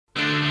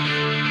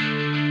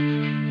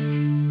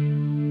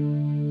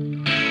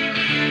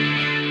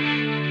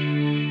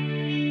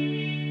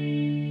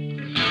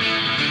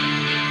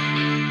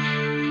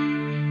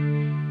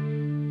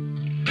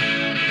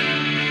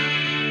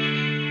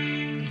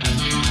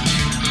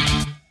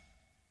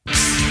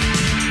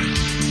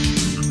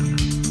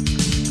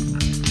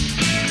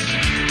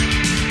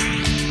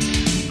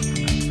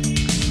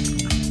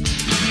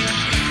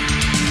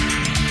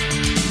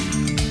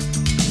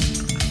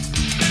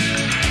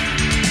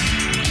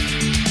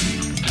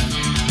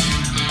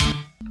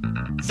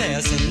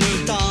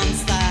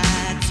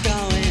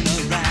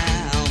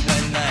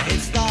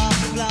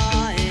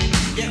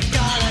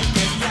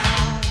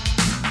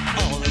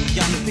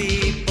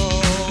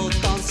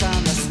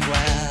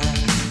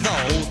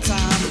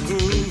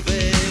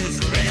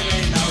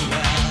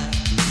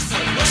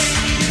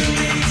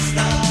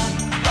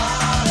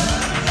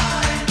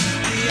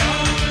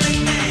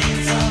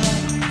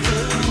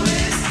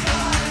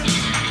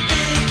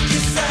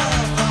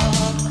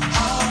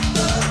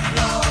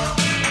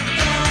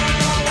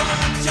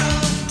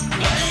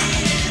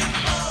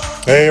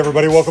Hey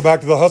everybody, welcome back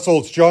to The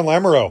Hustle. It's John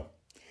Lamoureux.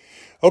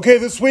 Okay,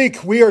 this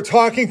week we are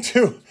talking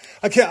to,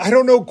 I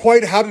don't know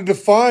quite how to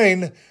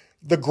define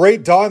the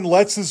great Don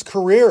Letz's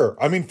career.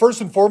 I mean,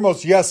 first and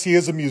foremost, yes, he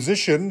is a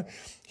musician.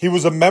 He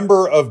was a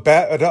member of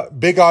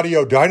Big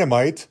Audio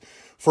Dynamite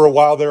for a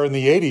while there in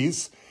the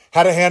 80s,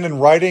 had a hand in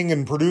writing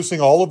and producing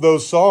all of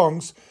those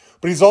songs,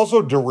 but he's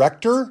also a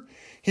director.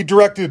 He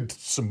directed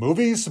some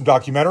movies, some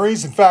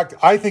documentaries. In fact,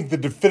 I think the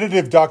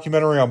definitive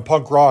documentary on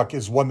punk rock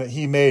is one that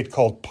he made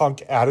called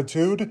Punk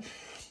Attitude.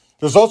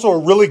 There's also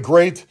a really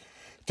great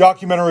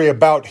documentary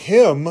about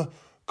him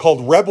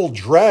called Rebel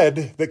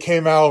Dread that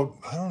came out,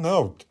 I don't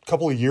know, a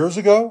couple of years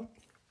ago.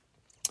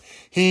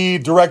 He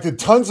directed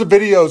tons of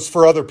videos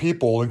for other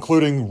people,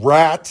 including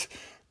Rat,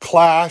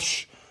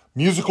 Clash,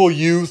 Musical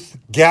Youth,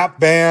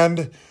 Gap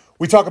Band.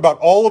 We talk about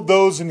all of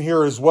those in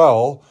here as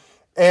well.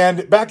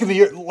 And back in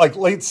the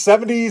late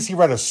 70s, he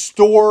ran a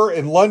store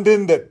in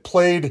London that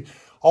played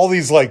all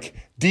these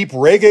deep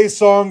reggae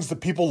songs that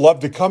people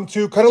loved to come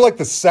to, kind of like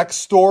the Sex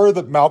Store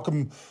that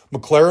Malcolm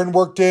McLaren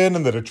worked in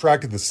and that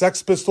attracted the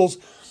Sex Pistols.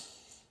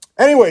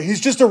 Anyway, he's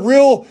a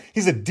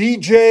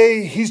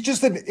DJ. He's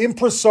just an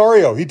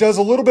impresario. He does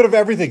a little bit of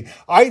everything.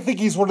 I think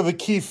he's one of the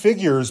key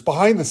figures,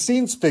 behind the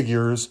scenes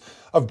figures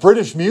of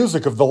British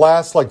music of the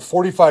last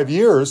 45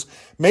 years,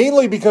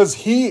 mainly because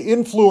he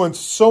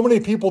influenced so many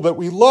people that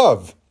we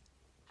love.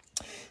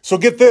 So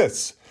get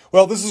this.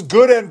 Well, this is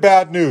good and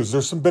bad news.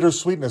 There's some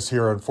bittersweetness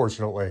here,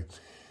 unfortunately.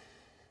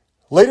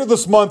 Later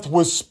this month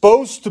was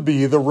supposed to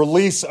be the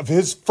release of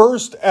his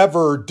first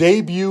ever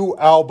debut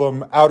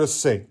album, Out of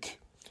Sync.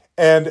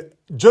 And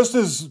just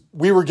as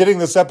we were getting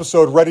this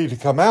episode ready to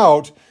come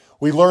out,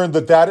 we learned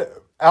that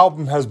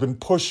album has been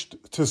pushed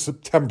to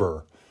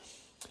September.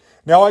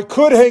 Now, I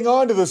could hang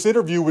on to this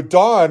interview with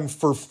Don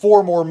for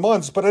 4 more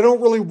months, but I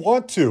don't really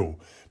want to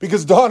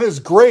because Don is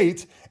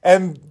great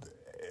and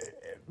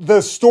the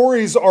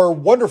stories are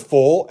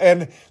wonderful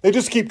and they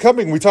just keep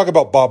coming. We talk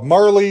about Bob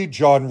Marley,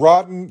 Johnny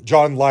Rotten,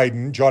 Joe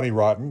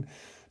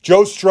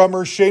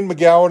Strummer, Shane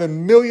MacGowan,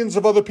 and millions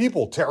of other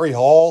people, Terry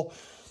Hall,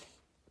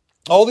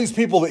 all these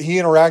people that he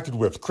interacted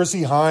with,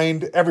 Chrissie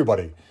Hynde,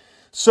 everybody.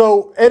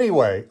 So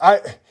anyway,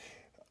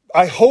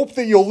 I hope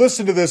that you'll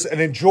listen to this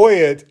and enjoy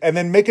it and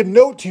then make a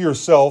note to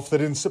yourself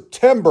that in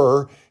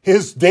September,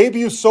 his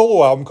debut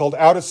solo album called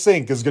Out of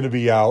Sync is going to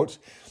be out.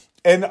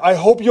 And I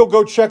hope you'll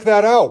go check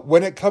that out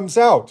when it comes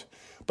out.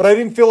 But I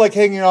didn't feel like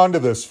hanging on to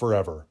this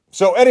forever.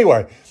 So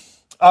anyway,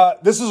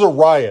 this is a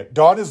riot.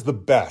 Don is the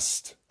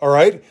best. All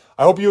right?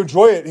 I hope you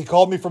enjoy it. He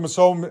called me from his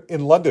home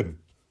in London.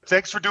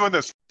 Thanks for doing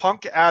this.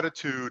 Punk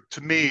Attitude,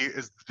 to me,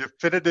 is the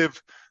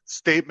definitive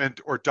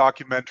statement or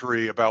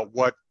documentary about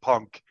what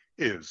punk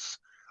is.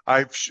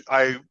 I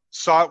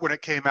saw it when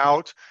it came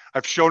out.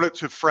 I've shown it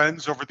to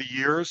friends over the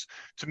years.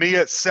 To me,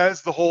 it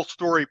says the whole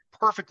story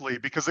perfectly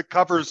because it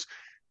covers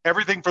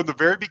everything from the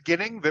very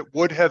beginning that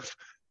would have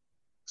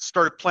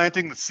started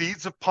planting the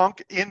seeds of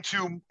punk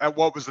into at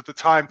what was at the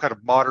time kind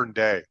of modern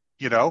day,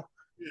 you know?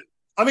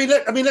 I mean,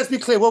 let's be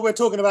clear. What we're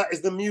talking about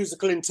is the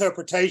musical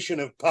interpretation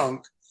of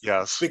punk.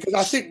 Yes. Because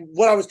I think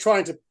what I was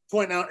trying to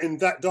point out in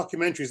that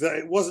documentary is that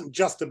it wasn't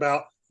just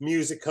about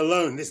music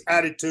alone. This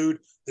attitude,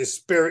 this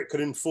spirit could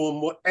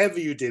inform whatever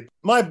you did.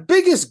 My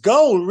biggest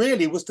goal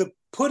really was to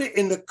put it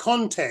in the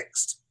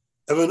context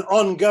of an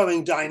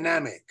ongoing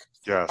dynamic.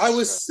 Yes. I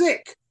was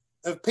sick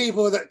of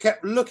people that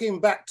kept looking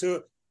back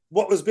to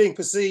what was being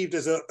perceived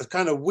as a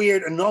kind of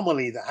weird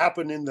anomaly that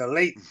happened in the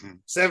late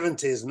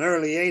 70s and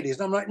early 80s.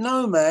 And I'm like,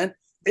 no, man,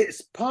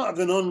 it's part of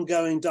an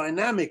ongoing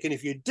dynamic. And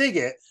if you dig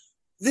it,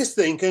 this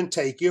thing can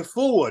take you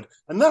forward.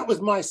 And that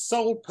was my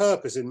sole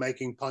purpose in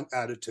making Punk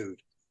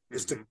Attitude,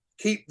 is to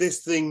keep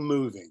this thing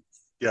moving.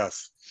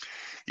 Yes.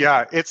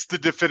 Yeah, it's the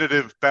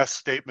definitive best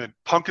statement.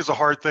 Punk is a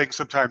hard thing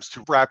sometimes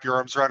to wrap your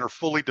arms around or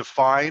fully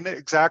define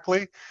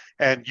exactly.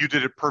 And you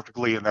did it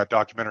perfectly in that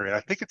documentary. And I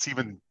think it's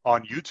even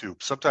on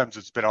YouTube. Sometimes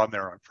it's been on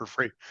there for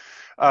free.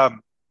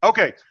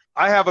 Okay,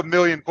 I have a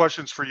million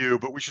questions for you,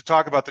 but we should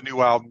talk about the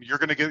new album.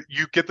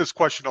 You get this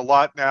question a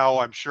lot now,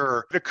 I'm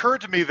sure. It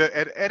occurred to me that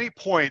at any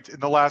point in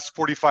the last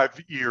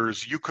 45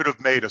 years, you could have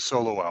made a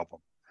solo album.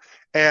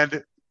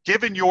 And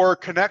given your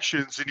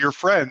connections and your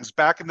friends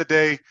back in the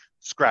day,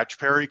 Scratch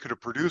Perry could have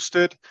produced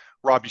it.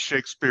 Robbie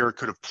Shakespeare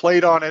could have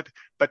played on it.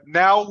 But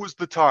now was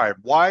the time.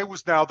 Why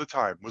was now the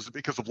time? Was it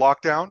because of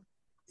lockdown?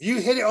 You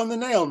hit it on the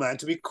nail, man.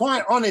 To be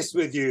quite honest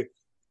with you,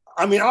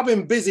 I mean, I've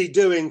been busy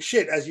doing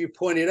shit, as you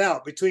pointed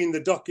out, between the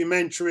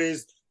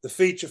documentaries, the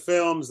feature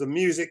films, the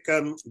music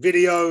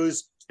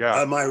videos,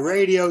 Yeah. My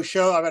radio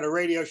show, I've had a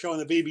radio show on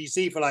the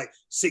BBC for like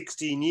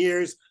 16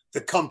 years.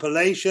 The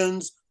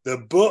compilations, the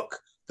book,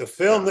 the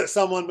film that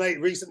someone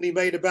recently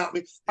made about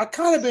me. I've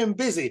kind of been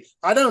busy.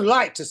 I don't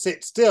like to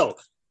sit still.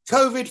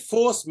 COVID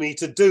forced me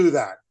to do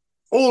that.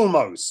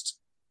 Almost.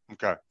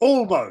 Okay.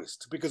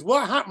 Almost. Because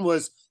what happened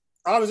was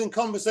I was in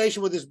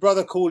conversation with this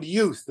brother called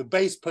Youth, the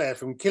bass player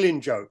from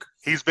Killing Joke.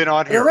 He's been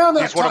on here.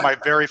 He's one of my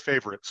very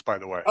favorites, by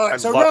the way. All right,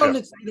 so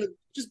around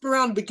just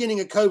around the beginning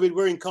of COVID,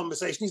 we're in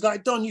conversation. He's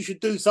like, Don, you should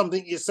do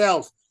something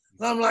yourself.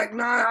 And I'm like,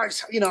 nah,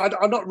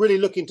 I'm not really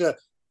looking to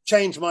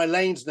change my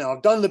lanes now.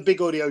 I've done the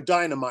Big Audio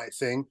Dynamite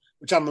thing,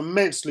 which I'm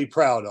immensely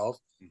proud of.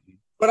 Mm-hmm.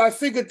 But I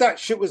figured that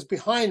shit was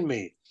behind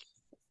me.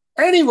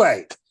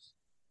 Anyway,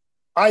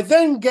 I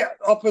then get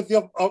offered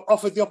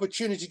the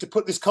opportunity to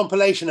put this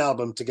compilation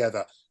album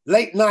together,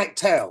 Late Night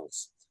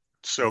Tales.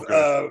 So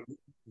good.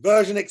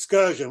 Version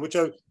Excursion, which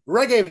are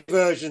reggae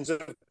versions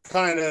of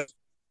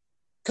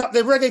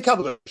they're reggae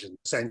cover versions,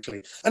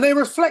 essentially. And they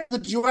reflect the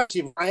duality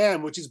of I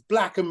am, which is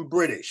black and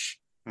British,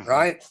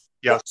 right?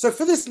 Yeah. So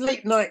for this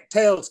Late Night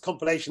Tales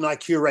compilation I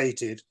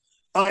curated,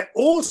 I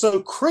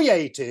also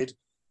created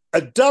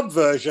a dub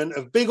version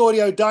of Big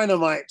Audio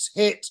Dynamite's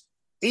hit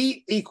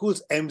E =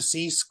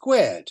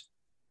 MC²,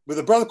 with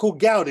a brother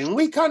called Gaudi, and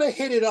we kind of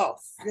hit it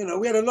off.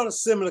 We had a lot of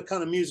similar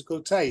kind of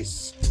musical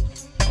tastes.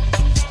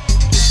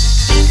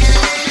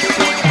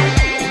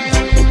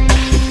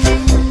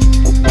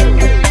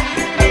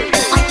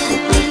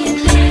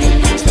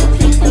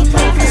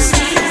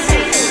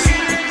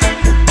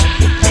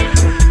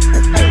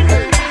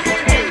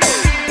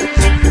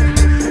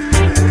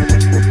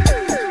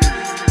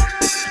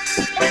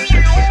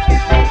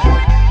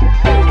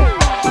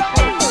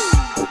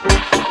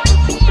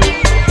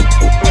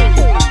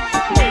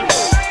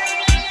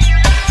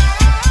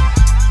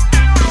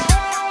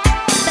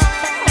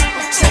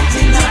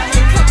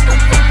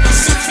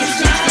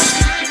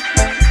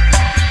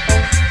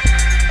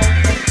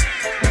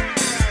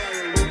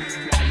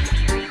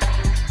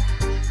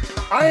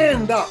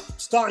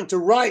 Starting to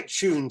write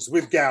tunes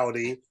with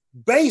Gaudi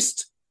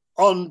based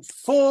on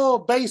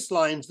 4 bass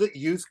lines that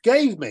Youth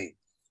gave me.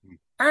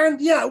 And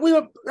I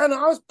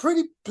was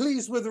pretty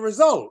pleased with the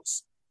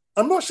results.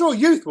 I'm not sure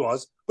Youth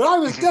was, but I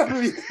was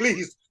definitely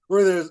pleased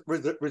with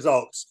the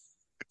results.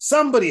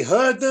 Somebody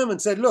heard them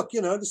and said, look,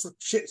 this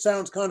shit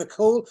sounds kind of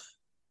cool.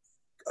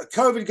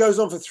 COVID goes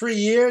on for 3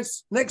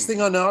 years. Next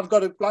thing I know, I've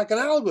got an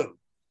album.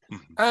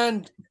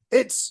 And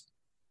it's,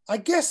 I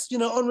guess,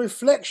 on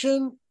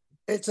reflection,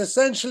 it's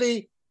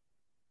essentially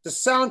the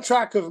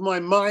soundtrack of my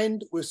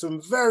mind with some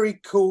very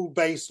cool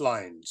bass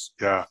lines.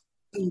 Yeah.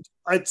 And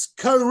it's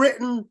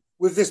co-written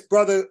with this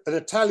brother, an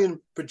Italian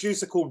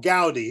producer called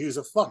Gaudi, who's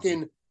a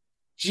fucking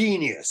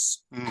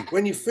genius.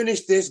 When you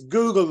finish this,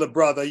 Google the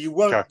brother. You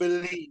won't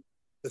believe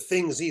the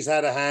things he's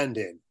had a hand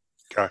in.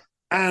 Okay.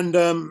 And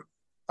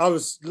I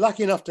was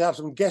lucky enough to have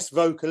some guest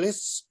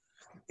vocalists,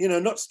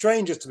 not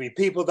strangers to me,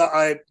 people that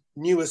I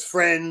knew as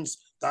friends,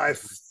 that I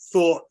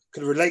thought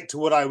could relate to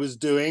what I was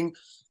doing.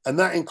 And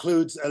that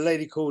includes a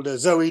lady called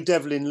Zoe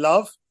Devlin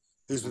Love,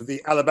 who's with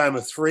the Alabama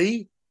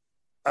 3.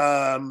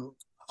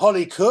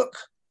 Holly Cook,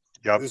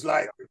 who's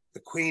like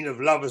the queen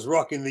of lovers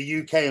rock in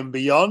the UK and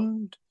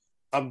beyond.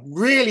 I'm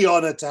really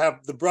honored to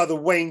have the brother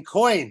Wayne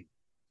Coyne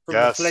from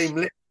the Flame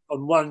Lit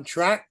on one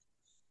track.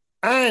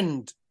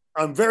 And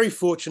I'm very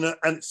fortunate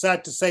and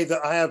sad to say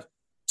that I have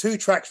 2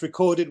 tracks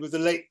recorded with the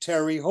late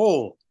Terry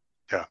Hall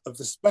of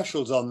the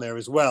Specials on there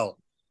as well.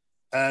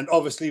 And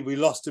obviously we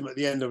lost him at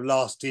the end of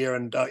last year.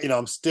 And,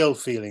 I'm still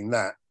feeling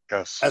that,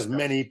 as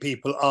many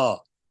people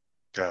are.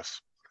 Yes.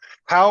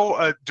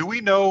 How do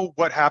we know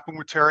what happened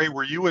with Terry?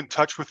 Were you in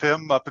touch with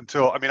him up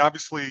until,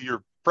 obviously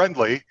you're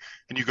friendly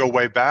and you go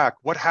way back.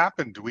 What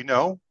happened? Do we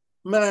know?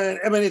 Man,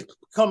 it's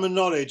common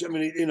knowledge.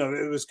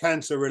 It was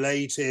cancer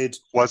related.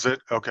 Was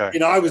it? Okay.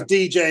 I was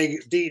DJing.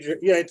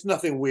 Yeah, it's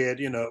nothing weird,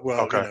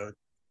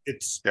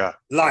 it's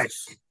life.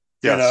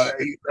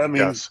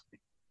 Yes.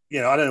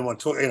 I don't want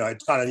to talk,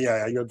 it's kind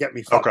of, you'll get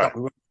me fucked up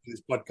with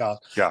this podcast.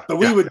 Yeah. But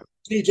we were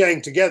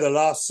DJing together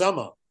last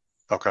summer.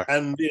 Okay.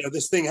 And,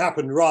 this thing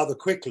happened rather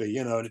quickly,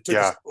 and it took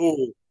us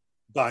all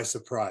by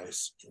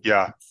surprise.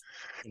 Yeah.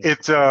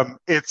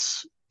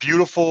 It's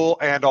beautiful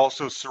and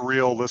also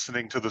surreal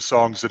listening to the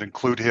songs that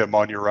include him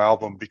on your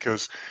album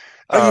because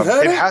you've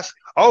heard it?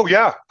 Oh,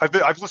 yeah.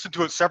 I've listened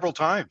to it several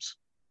times.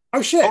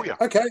 Oh, shit. Oh, yeah.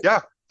 Okay.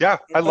 Yeah.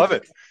 I love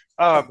it.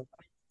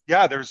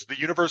 There's The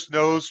Universe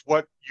Knows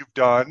What You've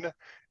Done.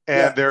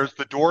 And there's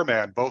The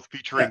Doorman, both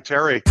featuring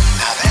Terry.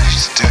 Now they're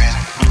just doing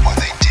what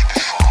they did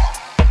before.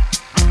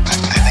 But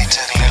then they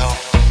did a little,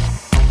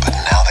 but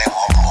now they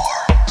want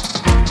more.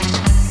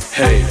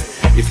 Hey,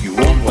 if you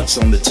want what's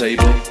on the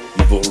table,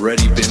 you've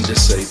already been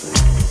disabled.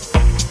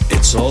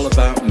 It's all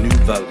about new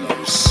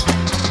values.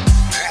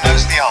 Who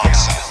knows the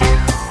answer?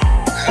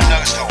 Who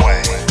knows the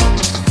way?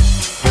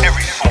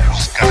 Every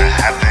fool's gonna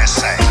have their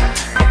say.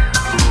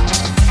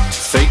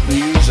 Fake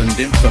news and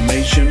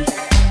information,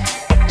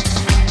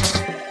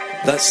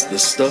 that's the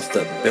stuff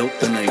that built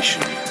the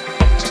nation.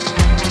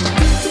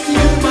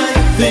 You might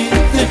think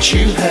that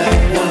you have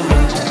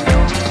won,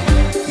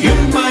 You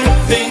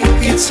might think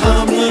it's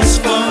harmless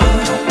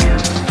fun.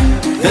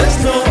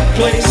 There's no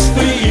place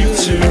for you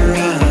to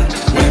run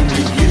when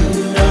the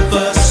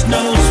universe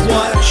knows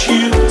what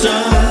you've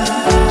done.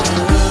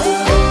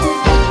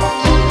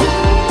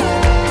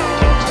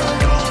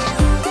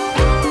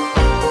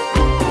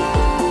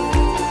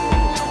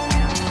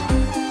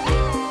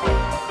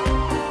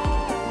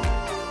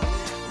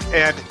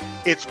 And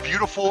it's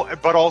beautiful,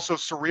 but also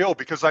surreal,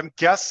 because I'm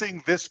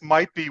guessing this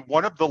might be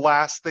one of the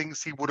last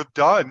things he would have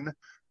done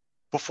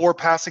before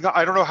passing on.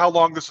 I don't know how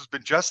long this has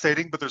been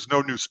gestating, but there's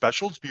no new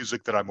Specials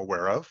music that I'm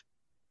aware of.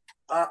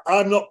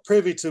 I'm not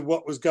privy to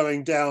what was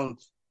going down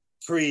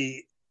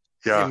pre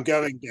him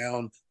going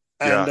down.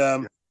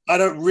 And I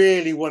don't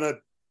really want to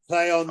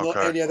play on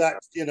any of that.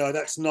 You know,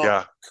 that's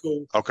not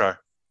cool. Okay.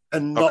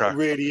 And not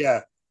really,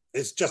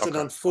 it's just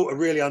a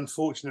really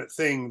unfortunate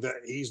thing that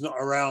he's not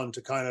around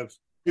to kind of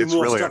do it's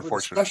more really stuff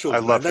unfortunate. With the Specials. I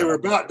love they were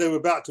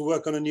about to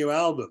work on a new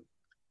album.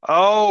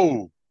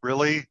 Oh,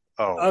 really?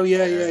 Oh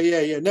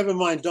yeah. Never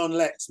mind Don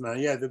Letts, man.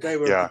 Yeah, the guys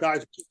were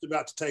just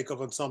about to take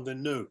off on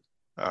something new.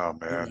 Oh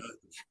man. You know?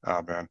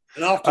 Oh man.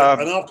 And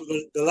after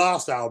the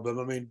last album,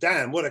 I mean,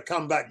 damn, what a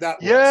comeback that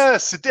was.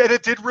 Yes, it did.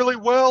 It did really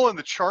well in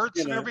the charts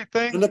and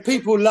everything. And the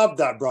people loved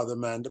that brother,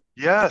 man.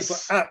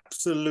 Yes. People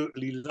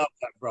absolutely loved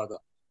that brother.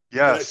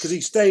 Yes. Because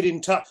he stayed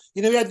in touch.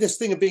 You know, he had this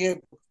thing of being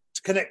able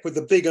to connect with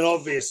the big and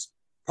obvious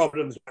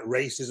problems like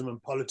racism and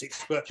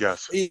politics, but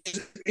he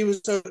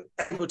was so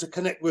able to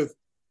connect with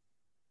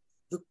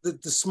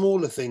the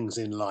smaller things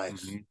in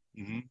life.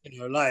 Mm-hmm. Mm-hmm. You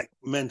know, like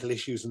mental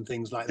issues and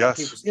things like that.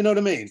 People, you know what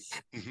I mean?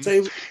 Mm-hmm. So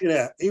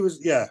he was.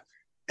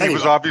 He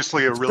was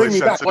obviously a really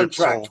sensitive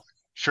soul.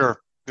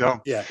 Sure.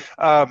 Yeah.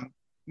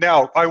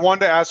 Now, I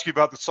wanted to ask you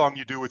about the song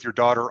you do with your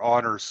daughter,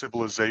 Honor,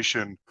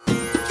 Civilization.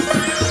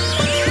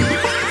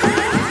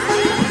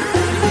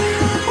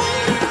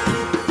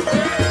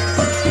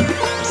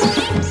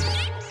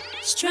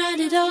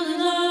 Stranded all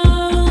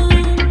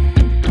alone.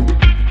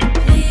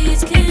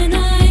 Please, can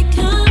I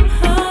come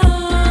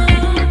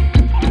home?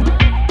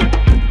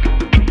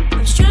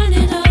 I'm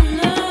stranded all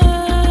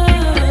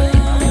alone.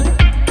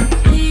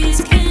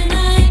 Please, can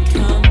I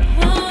come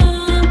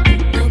home?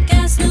 No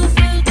gas, no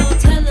food, no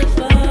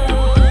telephone.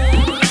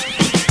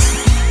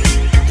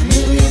 A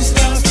million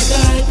stars to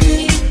guide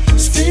me.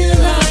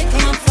 Still, I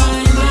can't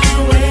find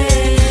my way.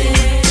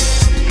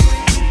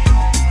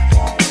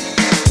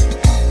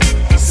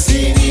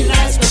 City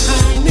lights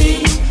behind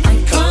me, I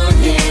can't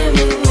hear a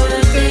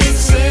word they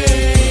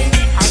say.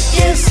 I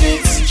guess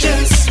it's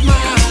just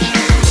my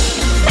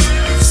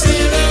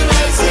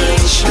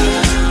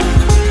civilization.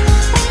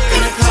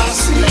 Gonna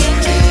cost me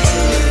dear,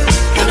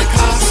 gonna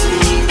cost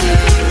me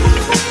dear.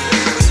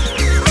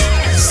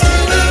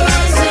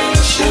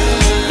 Civilization.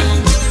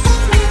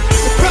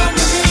 The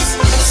problem is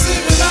I'm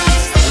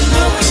civilized and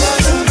no one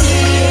doesn't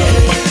care.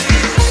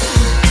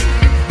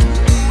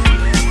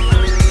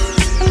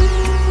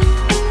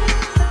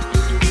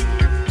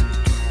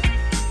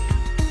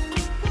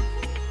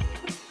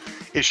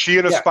 Is she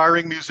an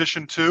aspiring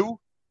musician too?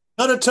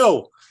 Not at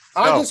all.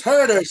 I No. just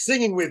heard her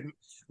singing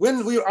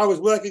I was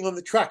working on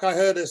the track. I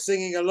heard her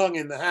singing along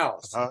in the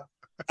house, and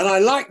I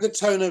liked the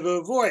tone of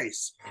her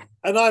voice.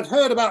 And I've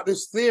heard about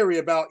this theory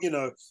about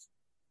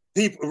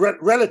people,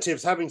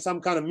 relatives having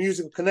some kind of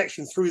musical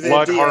connection through their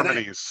Blood DNA.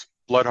 harmonies.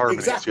 Blood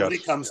harmonies. Exactly yes. when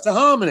it comes to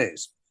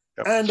harmonies.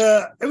 Yep. And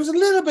it was a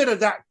little bit of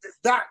that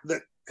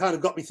kind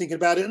of got me thinking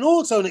about it, and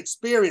also an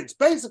experience.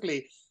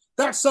 Basically,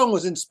 that song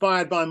was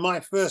inspired by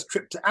my first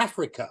trip to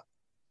Africa,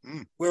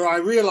 where I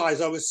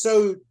realized I was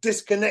so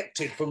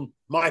disconnected from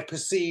they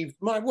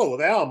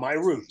are my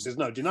roots. There's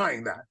no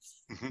denying that.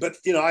 Mm-hmm. But,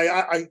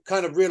 I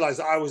kind of realized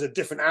that I was a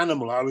different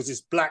animal. I was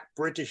this black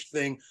British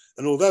thing.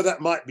 And although that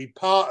might be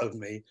part of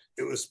me,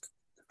 it was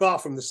far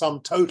from the sum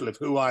total of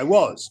who I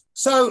was.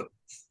 So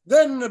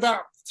then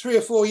about 3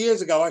 or 4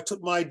 years ago, I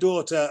took my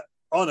daughter,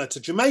 Honor, to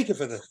Jamaica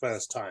for the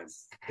first time,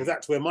 because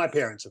that's where my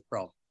parents are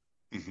from.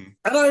 Mm-hmm.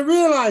 And I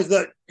realized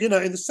that, in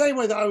the same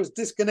way that I was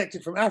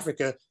disconnected from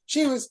Africa,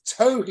 she was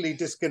totally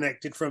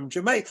disconnected from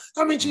Jamaica.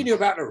 I mean, she knew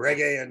about the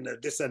reggae and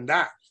this and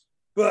that,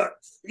 but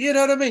you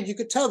know what I mean? You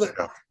could tell that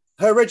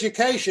her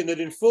education had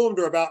informed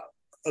her about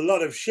a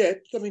lot of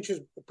shit. I mean, she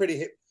was pretty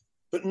hip,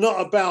 but not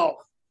about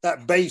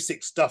that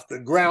basic stuff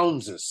that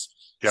grounds us.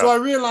 Yeah. So I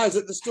realized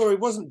that the story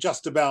wasn't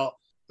just about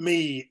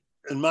me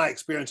and my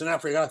experience in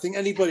Africa. I think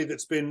anybody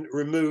that's been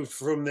removed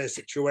from their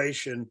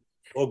situation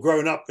or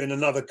grown up in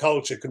another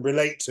culture can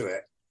relate to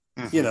it,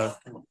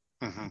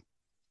 Mm-hmm.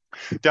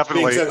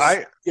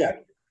 Definitely.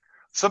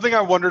 Something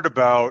I wondered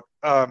about,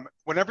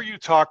 whenever you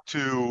talk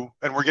to,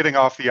 and we're getting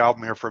off the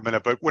album here for a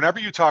minute, but whenever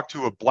you talk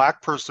to a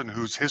Black person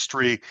whose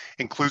history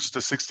includes the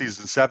 60s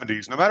and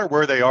 70s, no matter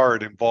where they are,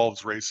 it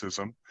involves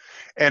racism.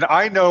 And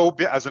I know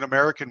as an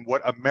American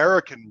what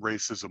American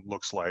racism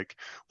looks like.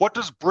 What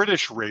does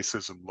British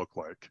racism look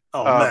like?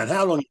 Oh, man,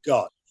 how long you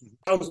got?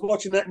 I was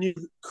watching that new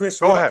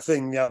Chris Rock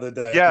thing the other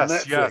day on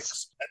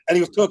Netflix, and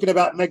he was talking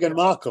about Meghan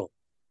Markle.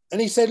 And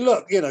he said,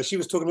 look, she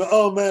was talking about,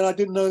 oh, man, I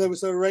didn't know they were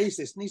so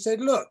racist. And he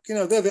said, look,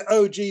 they're the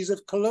OGs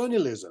of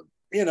colonialism.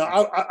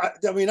 I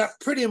mean, that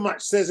pretty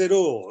much says it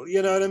all.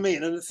 You know what I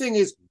mean? And the thing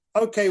is,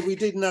 okay, we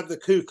didn't have the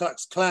Ku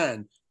Klux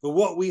Klan, but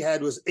what we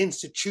had was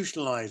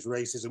institutionalized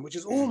racism, which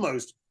is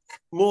almost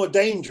more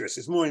dangerous.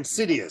 It's more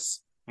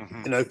insidious.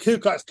 Mhm. You know, Ku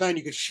Klux Klan,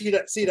 you could see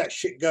that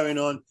shit going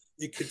on.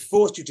 It could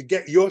force you to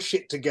get your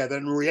shit together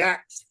and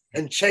react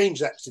and change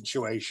that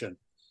situation.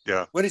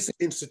 Yeah. When it's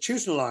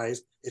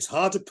institutionalized, it's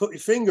hard to put your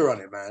finger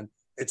on it, man.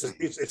 It's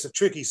a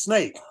tricky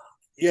snake,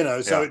 you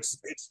know. So Yeah.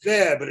 it's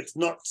there, but it's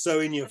not so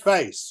in your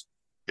face.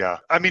 Yeah.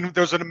 I mean,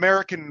 there's an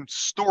American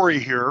story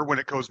here when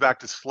it goes back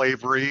to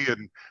slavery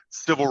and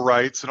civil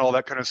rights and all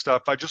that kind of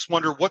stuff. I just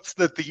wonder what's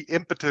the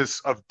impetus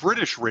of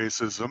British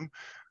racism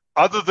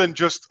other than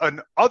just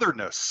an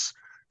otherness.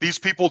 These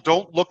people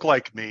don't look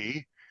like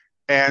me,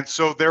 and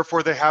so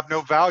therefore they have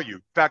no value.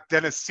 In fact,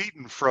 Dennis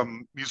Seaton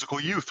from Musical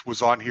Youth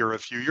was on here a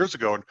few years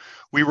ago, and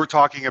we were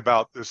talking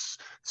about this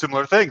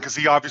similar thing because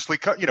he obviously,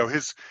 you know,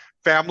 his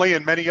family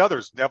and many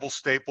others, Neville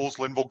Staples,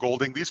 Linville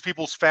Golding, these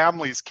people's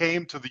families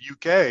came to the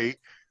UK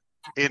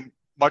in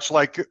much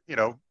like, you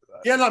know.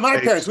 Yeah, like my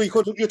they- parents.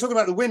 You're talking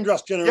about the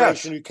Windrush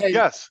generation who came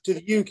Yes. to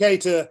the UK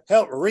to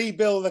help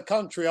rebuild the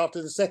country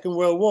after the Second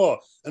World War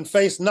and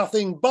faced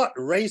nothing but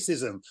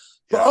racism.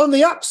 But Yeah. on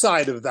the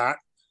upside of that,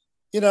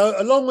 you know,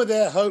 along with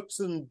their hopes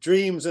and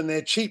dreams and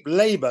their cheap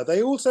labor,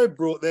 they also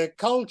brought their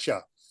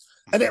culture.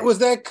 And it was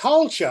their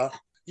culture.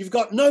 You've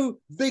got no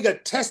bigger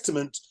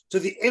testament to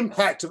the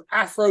impact of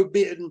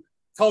Afro-Beaten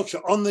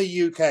culture on the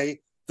UK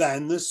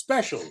than the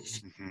Specials,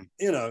 Mhm.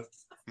 you know.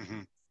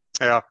 Mhm.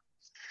 Yeah.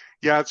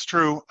 Yeah, it's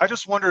true. I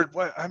just wondered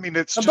what, I mean,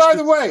 it's And just, by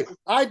the way,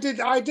 I did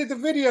the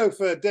video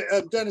for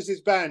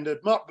Dennis's band at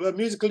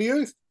Musical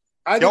Youth.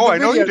 I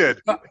know you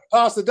did.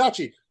 Past the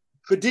Duchy.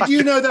 But did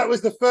you know that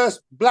was the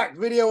first black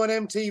video on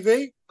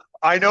MTV?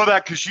 I know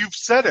that because you've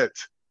said it.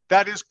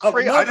 That is Oh,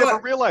 crazy. no, I never no.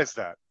 realized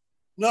that.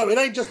 No, it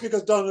ain't just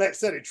because Don Letts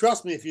said it.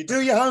 Trust me, if you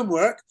do your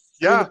homework,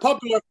 I mean, Yeah.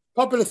 the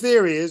popular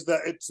theory is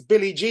that it's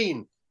Billie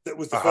Jean that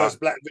was the Uh-huh. first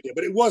black video,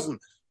 but it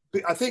wasn't.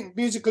 I think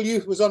Musical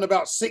Youth was on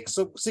about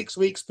 6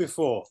 weeks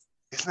before.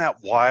 Isn't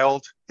that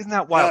wild? Isn't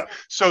that wild?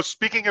 So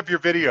speaking of your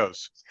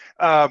videos,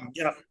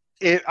 Yeah.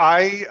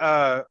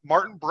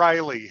 Martin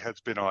Briley has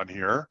been on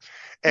here,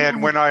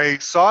 and when I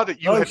saw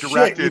that you Oh, had shit,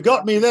 directed, you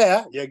got me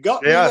there. You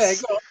got Yes. me there.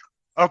 Go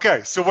on.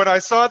 okay, so when I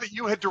saw that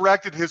you had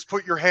directed his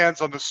 "Put Your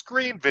Hands on the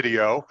Screen"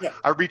 video, Yeah.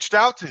 I reached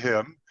out to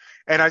him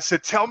and I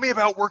said, "Tell me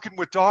about working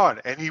with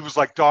Don." And he was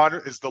like, "Don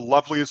is the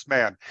loveliest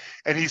man,"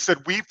 and he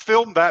said, "We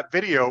filmed that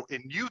video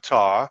in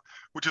Utah,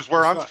 which is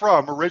where That's I'm right.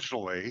 from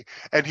originally."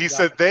 And he Yeah.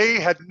 said they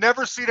had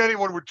never seen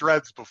anyone with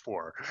dreads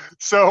before.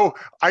 So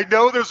I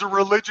know there's a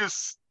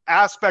religious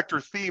aspect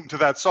or theme to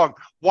that song.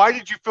 Why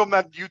did you film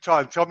that in Utah?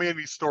 And tell me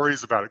any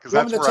stories about it, because You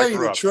want that's me to where tell I you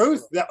grew the up.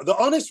 truth? The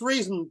honest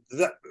reason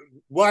that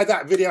why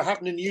that video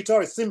happened in Utah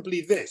is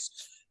simply this.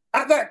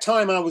 At that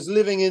time, I was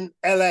living in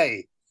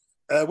LA,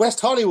 West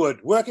Hollywood,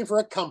 working for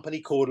a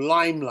company called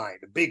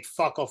Limelight, a big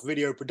fuck-off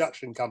video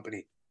production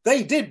company.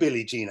 They did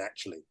Billie Jean,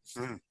 actually.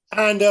 Mm.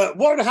 And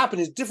what would happen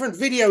is different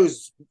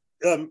videos,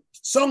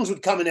 songs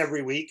would come in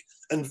every week,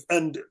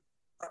 and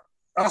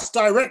us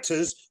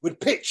directors would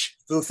pitch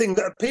the thing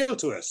that appealed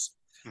to us.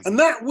 Mhm. And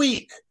that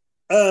week,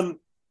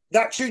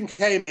 that tune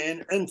came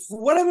in, and for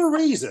whatever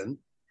reason,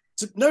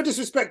 no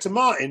disrespect to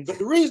Martin, but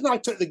the reason I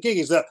took the gig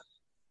is that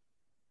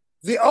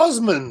the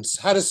Osmonds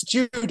had a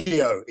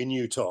studio in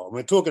Utah.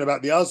 We're talking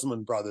about the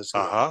Osmond brothers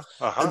here. Uh-huh.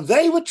 Uh-huh. And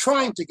they were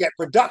trying to get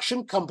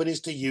production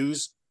companies to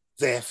use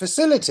their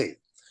facility.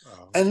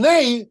 Oh. And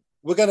they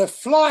were going to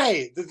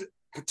fly the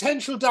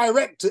potential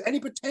director, any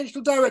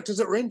potential directors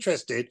that were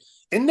interested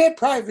in their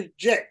private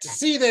jet to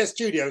see their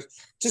studios,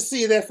 to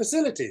see their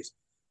facilities.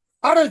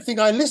 I don't think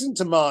I listened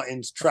to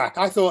Martin's track.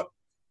 I thought,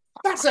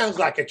 that sounds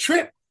like a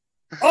trip.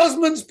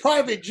 Osmond's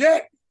private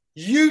jet,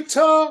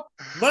 Utah,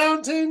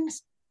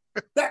 mountains.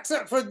 That's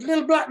it for a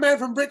little black man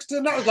from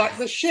Brixton. That was like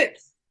the shit.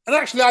 And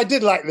actually, I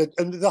did like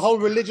the whole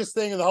religious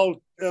thing and the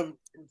whole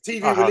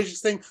TV Uh-huh.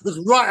 religious thing was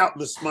right up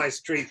my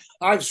street.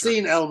 I've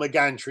seen Elmer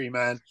Gantry,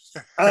 man.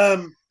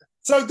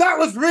 So that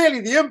was really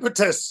the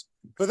impetus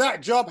for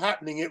that job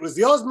happening. It was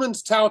the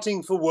Osmonds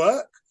touting for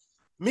work,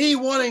 me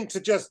wanting to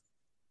just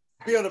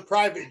be on a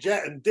private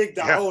jet and dig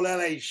that Yeah. whole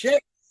LA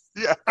shit,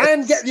 Yeah.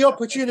 and get the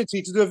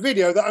opportunity to do a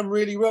video that I'm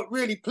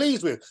really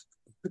pleased with,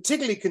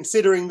 particularly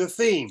considering the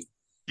theme.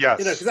 Yes.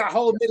 You know, because that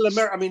whole Middle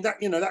America, I mean, that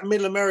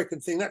Middle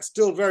American thing, that's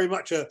still very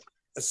much a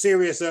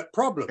serious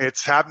problem.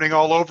 It's happening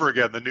all over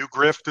again. The new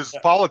grift is Yeah.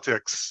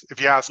 politics,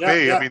 if you ask Yeah,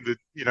 me. yeah. I mean,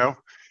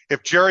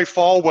 if Jerry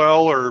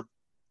Falwell or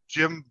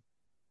Jim,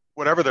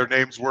 whatever their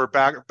names were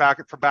back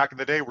in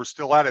the day, were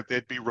still at it,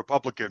 they'd be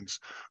Republicans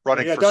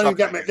running Yeah, for don't even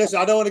something. get me. Listen,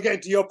 I don't want to get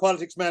into your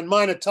politics, man.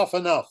 Mine are tough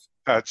enough.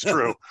 That's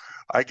true.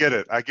 I get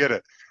it.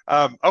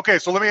 Okay,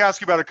 so let me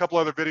ask you about a couple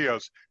other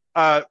videos.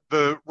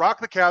 The Rock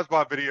the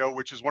Casbah video,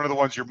 which is one of the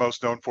ones you're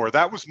most known for,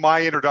 that was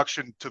my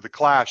introduction to The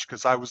Clash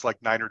because I was like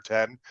 9 or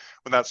 10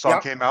 when that song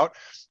Yep. came out.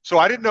 So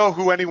I didn't know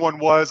who anyone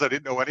was. I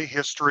didn't know any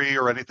history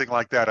or anything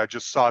like that. I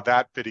just saw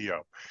that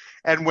video.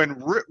 And when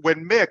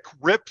Mick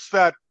rips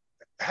that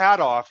hat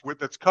off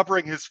that's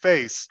covering his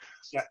face.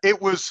 Yeah.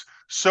 It was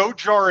so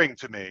jarring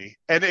to me,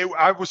 and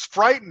I was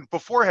frightened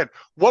beforehand.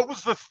 What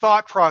was the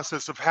thought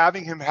process of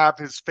having him have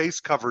his face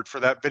covered for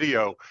that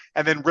video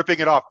and then ripping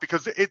it off?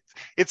 Because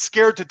it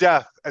scared to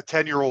death a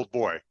 10-year-old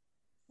boy.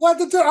 Well,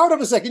 hold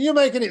on a second. You're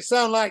making it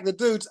sound like the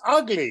dude's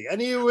ugly,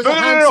 and he was No, a no,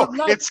 no, handsome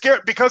no. lad. It's scary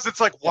because it's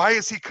like, why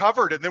is he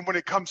covered? And then when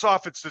it comes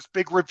off, it's this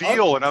big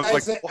reveal, and I was Okay,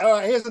 like, so- what? all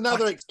right, here's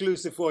another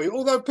exclusive for you.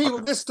 Although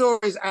this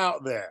story's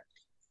out there.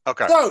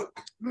 Okay. So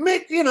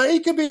Mick, he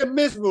could be a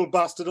miserable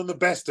bastard on the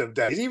best of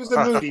days. He was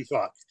a moody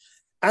fuck.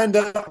 And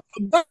on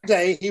that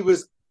day, he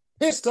was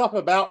pissed off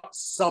about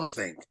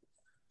something.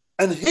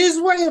 And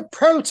his way of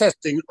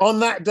protesting on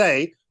that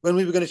day, when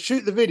we were going to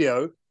shoot the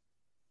video,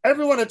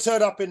 everyone had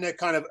turned up in their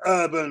kind of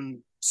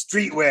urban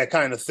streetwear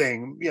kind of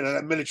thing,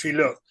 that military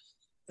look.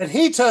 And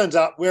he turns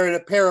up wearing a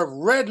pair of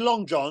red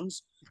long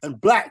johns and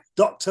black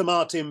Dr.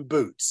 Martin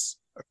boots.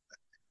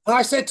 And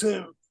I said to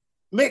him,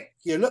 Mick,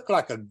 you look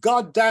like a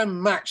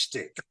goddamn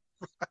matchstick.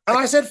 And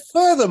I said,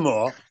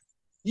 furthermore,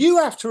 you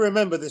have to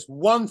remember this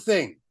one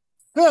thing.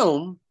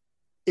 Film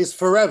is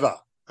forever.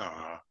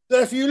 Uh-huh. So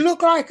if you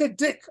look like a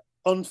dick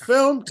on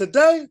film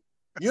today,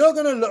 you're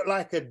going to look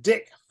like a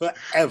dick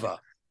forever.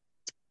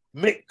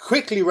 Mick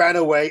quickly ran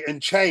away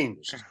and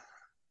changed,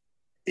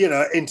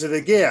 into the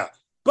gear.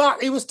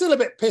 But he was still a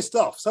bit pissed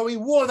off. So he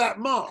wore that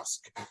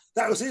mask.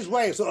 That was his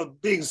way of sort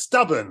of being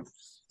stubborn.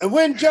 And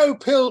when Joe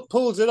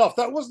pulls it off,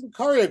 that wasn't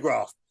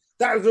choreographed.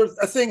 That was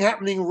a thing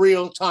happening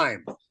real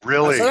time.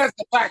 Really? And so that's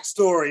the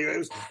backstory.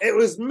 It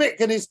was Mick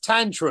and his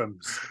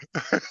tantrums.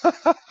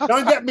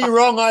 Don't get me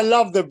wrong, I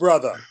love the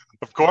brother.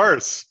 Of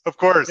course.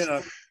 You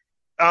know,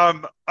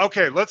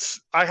 Okay,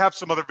 I have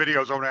some other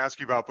videos I want to ask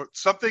you about, but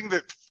something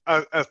that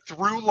a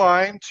through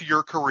line to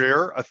your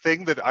career, a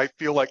thing that I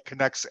feel like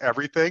connects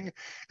everything,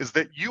 is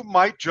that you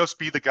might just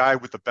be the guy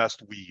with the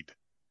best weed.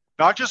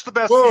 Not just the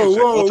best music.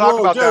 We'll talk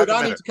about dude, that in a I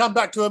minute. need to come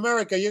back to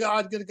America.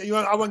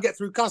 I won't get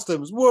through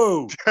customs.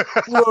 Whoa,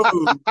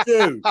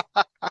 dude.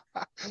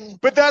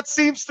 But that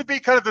seems to be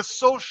kind of the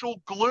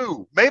social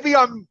glue. Maybe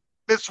I'm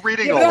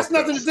misreading Yeah, all but that's of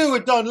nothing this. to do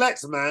with Don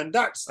Letts, man.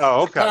 That's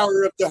Oh, the okay.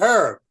 power of the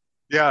herb.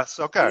 Yes,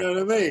 okay. You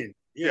know what I mean?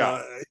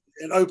 Yeah.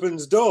 It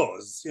opens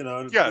doors,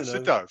 Yes,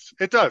 it does.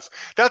 It does.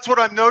 That's what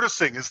I'm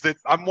noticing, is that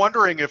I'm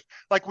wondering if,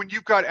 like, when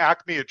you've got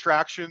Acme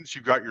Attractions,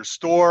 you've got your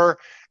store,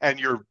 and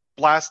you're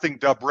blasting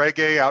dub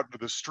reggae out into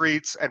the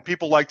streets, and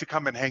people like to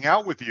come and hang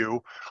out with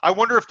you. I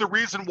wonder if the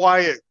reason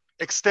why it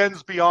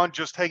extends beyond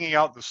just hanging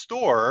out in the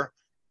store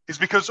is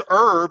because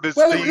herb is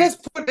Well, let's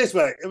put it this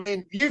way. I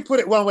mean, you put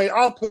it one way,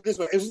 I'll put it this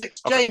way. It was an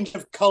exchange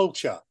of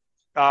culture.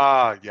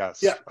 Yes.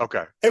 Yeah.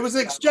 Okay. It was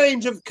an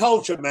exchange of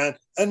culture, man.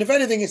 And if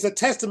anything, it's a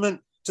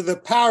testament to the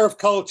power of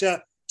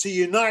culture to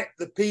unite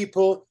the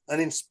people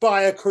and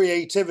inspire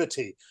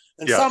creativity.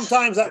 And Yes.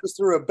 sometimes that was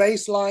through a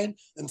bass line,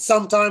 and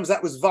sometimes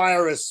that was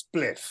via a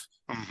spliff.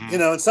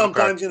 Mhm. And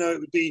sometimes, it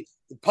would be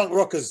the punk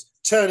rockers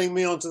turning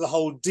me onto the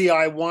whole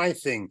DIY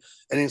thing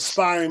and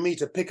inspiring me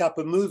to pick up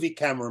a movie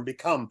camera and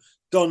become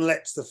Don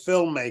Letts, the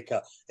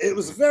filmmaker. It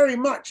was very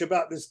much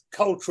about this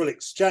cultural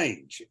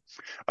exchange.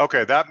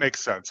 Okay, that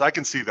makes sense. I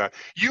can see that.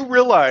 You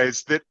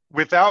realize that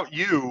without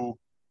you,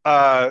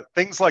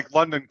 things like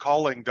London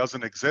Calling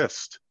doesn't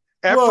exist.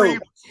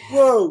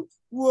 Whoa,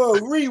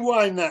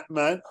 rewind that,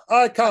 man.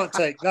 I can't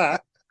take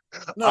that.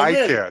 No, I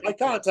really, can. I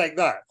can't take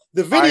that.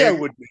 The video I-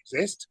 wouldn't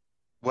exist.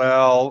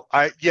 Well,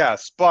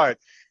 yes, but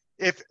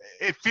if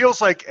it feels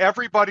like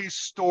everybody's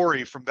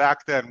story from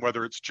back then,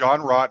 whether it's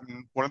John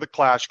Rotten, one of the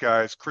Clash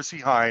guys, Chrissy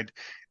Hind,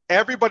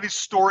 everybody's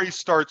story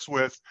starts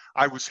with,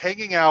 I was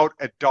hanging out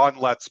at Don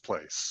Letts'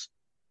 place,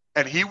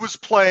 and he was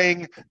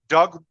playing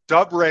dub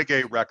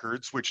reggae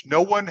records, which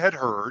no one had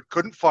heard,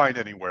 couldn't find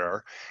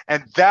anywhere,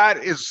 and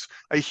that is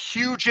a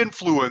huge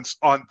influence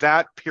on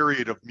that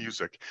period of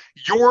music.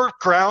 You're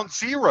ground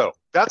zero.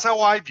 That's how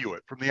I view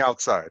it from the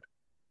outside.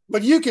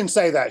 But you can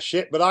say that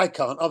shit, but I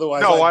can't.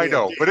 Otherwise, No, I'd I be a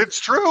know, dick. but it's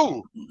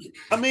true.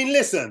 I mean,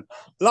 listen,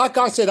 like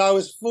I said, I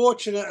was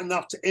fortunate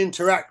enough to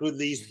interact with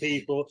these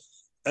people.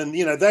 And,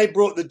 they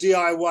brought the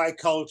DIY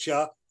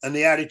culture and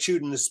the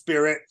attitude and the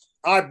spirit.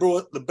 I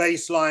brought the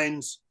bass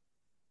lines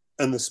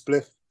and the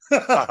spliff.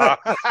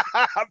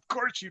 Of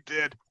course you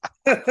did.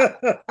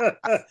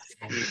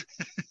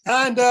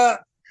 And,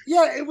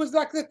 it was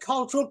like the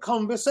cultural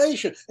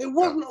conversation. It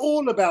wasn't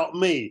all about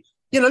me.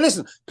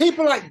 Listen,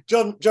 people like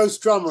Joe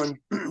Strummer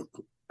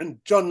and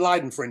John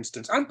Lydon, for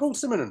instance, and Paul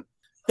Simonon,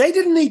 they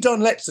didn't need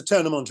Don Letts to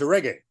turn them on to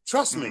reggae.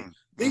 Trust me.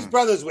 These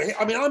brothers were,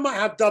 I might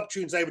have dub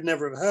tunes they would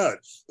never have heard.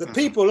 But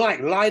people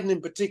like Lydon in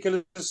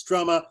particular,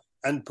 Strummer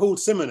and Paul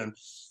Simonon,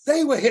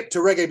 they were hip to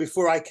reggae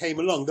before I came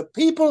along. The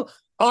people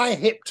I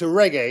hip to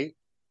reggae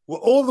were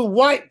all the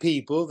white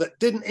people that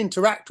didn't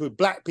interact with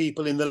black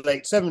people in the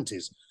late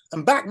 70s.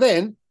 And back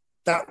then,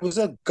 that was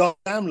a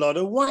goddamn lot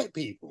of white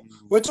people.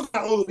 We're talking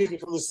about all the people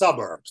from the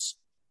suburbs.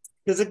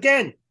 Because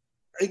again,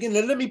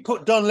 let me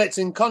put Don Letts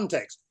in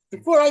context.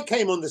 Before I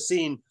came on the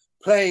scene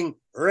playing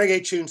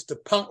reggae tunes to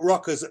punk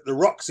rockers at the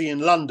Roxy in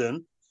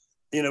London,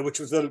 which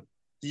was the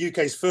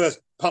UK's first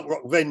punk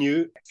rock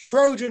venue,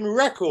 Trojan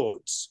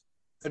Records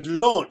had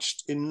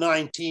launched in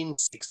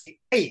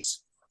 1968.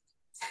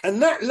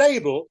 And that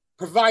label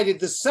provided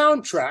the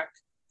soundtrack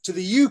to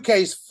the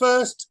UK's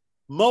first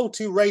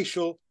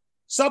multiracial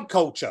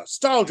subculture,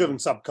 style-driven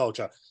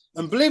subculture.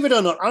 And believe it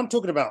or not, I'm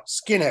talking about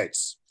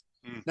skinheads.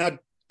 Now,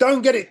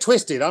 don't get it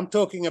twisted. I'm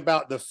talking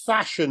about the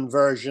fashion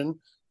version,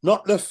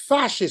 not the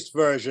fascist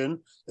version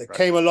that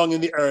came along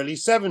in the early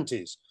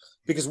 70s.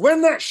 Because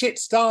when that shit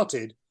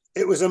started,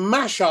 it was a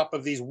mashup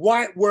of these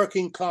white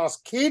working class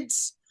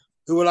kids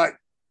who were like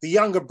the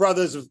younger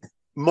brothers of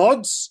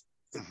mods.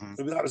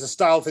 That was a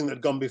style thing that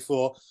had gone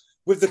before,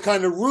 with the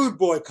kind of rude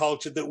boy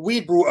culture that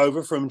we brought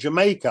over from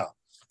Jamaica.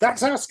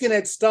 That's how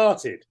skinhead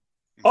started.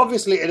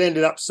 Obviously, it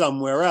ended up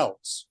somewhere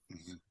else.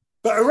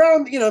 But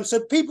around, so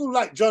people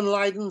like John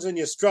Lydon's and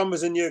your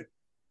Strummers and your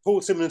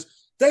Paul Simmons,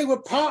 they were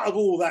part of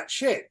all that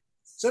shit.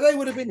 So they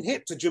would have been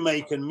hip to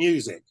Jamaican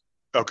music.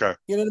 Okay.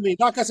 You know what I mean?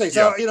 Like I say,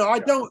 so,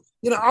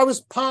 I was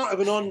part of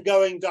an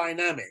ongoing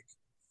dynamic.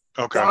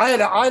 Okay.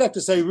 I'd have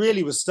to say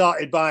really was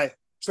started by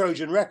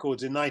Trojan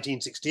Records in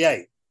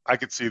 1968. I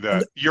could see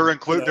that.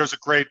 There's a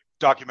great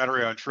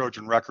documentary on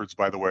Trojan Records,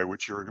 by the way,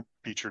 which you're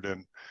featured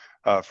in,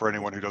 for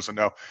anyone who doesn't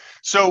know.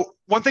 So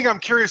one thing I'm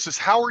curious is,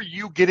 how are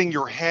you getting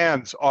your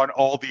hands on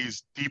all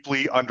these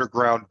deeply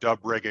underground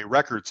dub reggae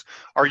records?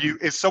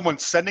 Is someone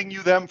sending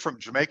you them from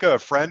Jamaica, a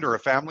friend or a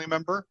family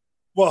member?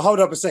 Well, hold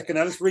up a second.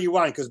 Now let's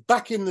rewind, because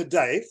back in the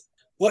day,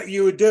 what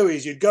you would do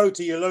is you'd go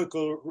to your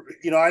local,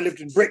 I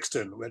lived in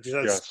Brixton, which is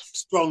a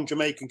strong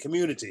Jamaican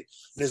community.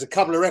 There's a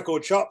couple of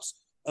record shops.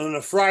 And on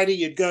a Friday,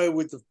 you'd go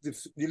with the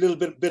little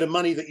bit of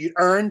money that you'd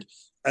earned,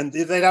 and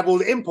they'd have all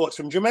the imports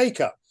from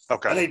Jamaica.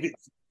 Okay. And they'd be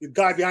the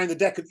guy behind the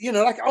deck,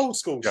 like old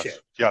school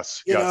shit.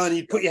 Yes. And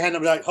you'd put your hand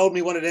up like, hold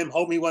me one of them,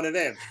 hold me one of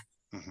them.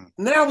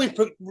 Now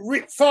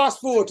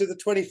fast forward to the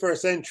 21st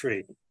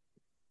century.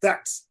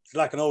 That's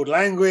like an old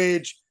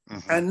language.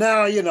 And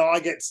now, I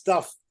get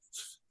stuff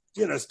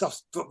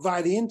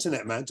via the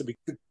internet, man, to be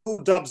the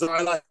cool dubs that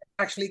I like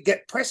actually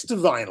get pressed to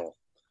vinyl.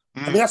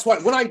 I mean, that's why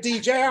when I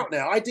DJ out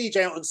now, I DJ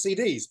out on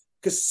CDs,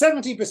 because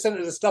 70%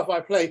 of the stuff I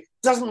play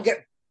doesn't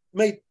get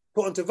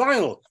put onto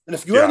vinyl. And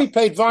if you only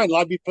played vinyl,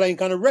 I'd be playing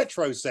kind of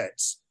retro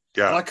sets.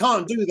 Yeah. And I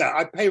can't do that.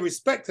 I pay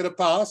respect to the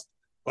past,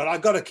 but I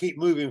got to keep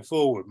moving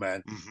forward,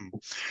 man.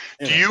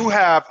 Do you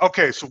have,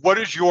 so what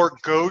is your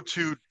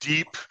go-to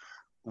deep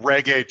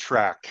reggae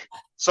track?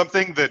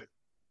 Something that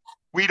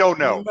we don't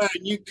know. Man,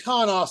 you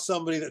can't ask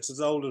somebody that's as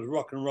old as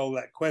rock and roll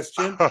that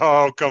question.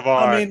 Oh, come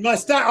on. I mean, my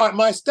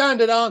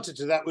standard answer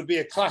to that would be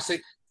a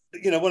classic.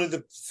 One of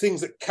the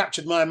things that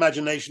captured my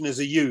imagination as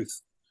a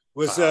youth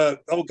was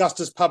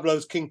Augustus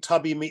Pablo's King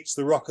Tubby Meets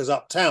the Rockers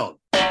Uptown.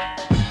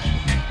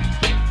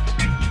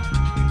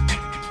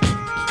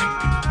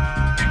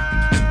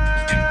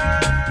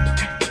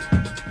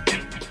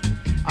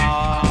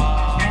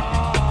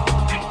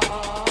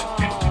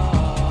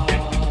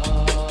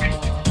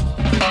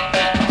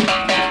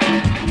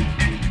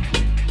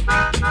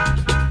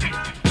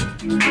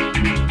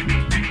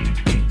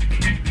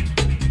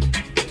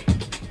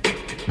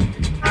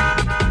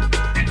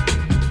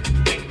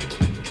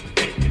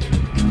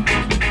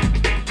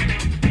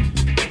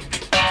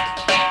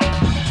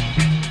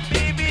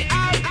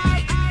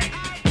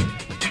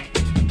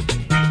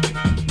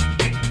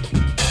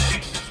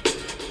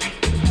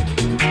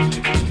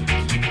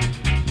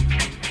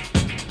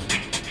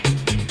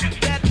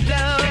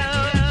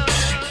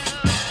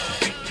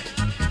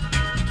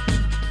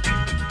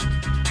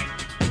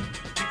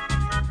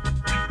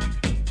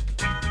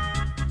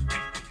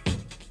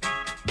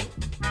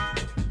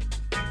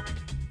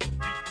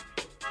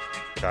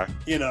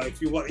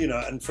 If you want,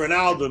 and for an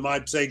album,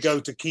 I'd say go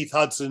to Keith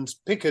Hudson's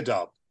Pick a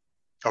Dub.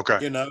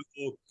 Okay.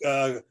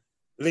 Or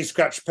Lee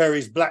Scratch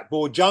Perry's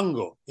Blackboard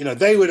Jungle.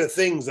 They were the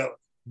things that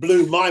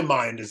blew my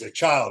mind as a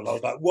child. I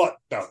was like, what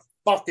the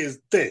fuck is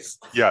this?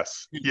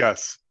 Yes.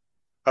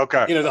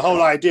 Okay. The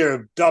whole idea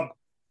of dub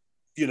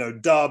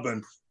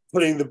and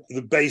putting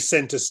the bass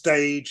center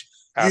stage,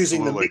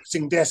 using the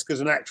mixing desk as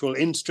an actual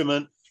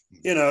instrument,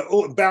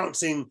 all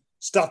bouncing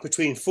stuff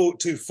between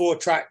two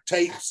 4-track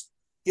tapes.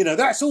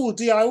 That's all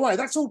DIY.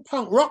 That's all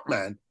punk rock,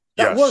 man.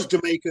 That was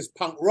Jamaica's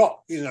punk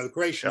rock, the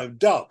creation of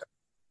dub.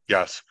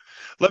 Yes.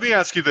 Let me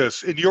ask you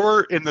this. In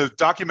the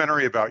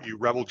documentary about you,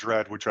 Rebel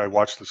Dread, which I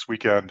watched this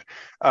weekend,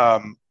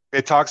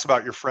 it talks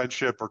about your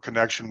friendship or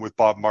connection with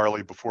Bob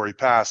Marley before he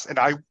passed. And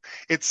I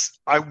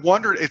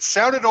wondered, it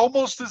sounded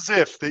almost as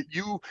if that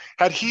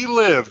had he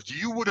lived,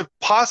 you would have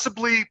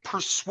possibly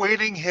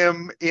persuading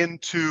him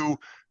into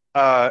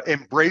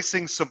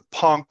embracing some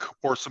punk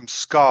or some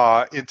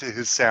ska into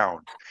his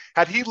sound.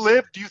 Had he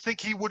lived, do you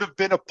think he would have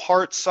been a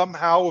part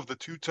somehow of the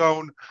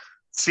two-tone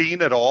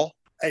scene at all?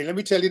 Hey, let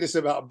me tell you this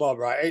about Bob,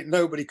 right? Ain't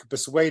nobody could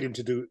persuade him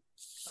to do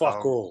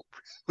fuck all.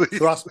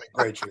 Trust me,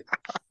 Gracie.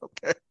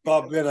 Okay.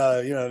 Bob,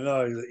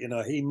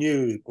 he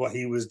knew what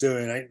he was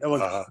doing.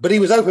 But he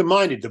was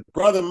open-minded. The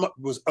brother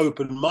was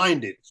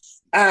open-minded,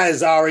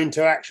 as our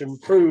interaction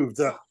proved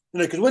that,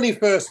 because when he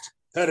first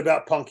heard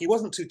about punk, he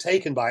wasn't too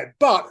taken by it.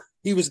 But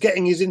he was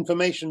getting his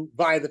information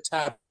via the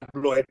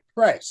tabloid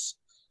press.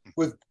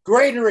 With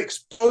greater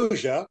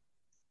exposure,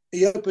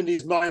 he opened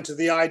his mind to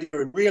the idea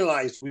and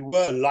realized we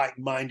were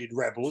like-minded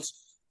rebels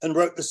and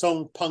wrote the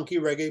song Punky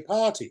Reggae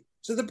Party.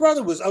 So the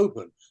brother was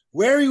open.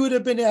 Where he would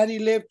have been had he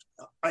lived,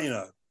 I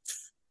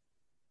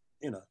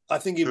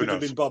think he Who would have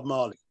knows? been Bob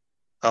Marley.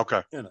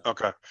 Okay. You know.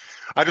 Okay.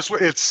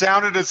 It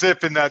sounded as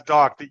if in that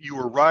doc that you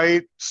were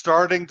right,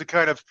 starting to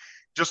kind of,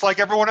 just like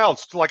everyone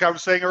else, like I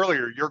was saying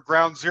earlier, you're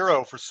ground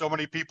zero for so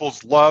many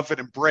people's love and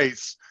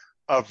embrace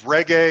of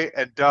reggae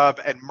and dub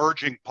and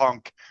merging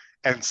punk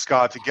and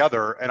ska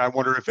together. And I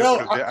wonder if it would Well,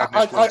 have an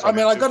influence on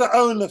I it, too. got to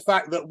own the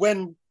fact that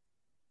when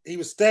he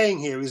was staying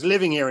here, he was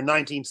living here in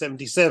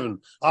 1977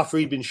 after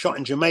he'd been shot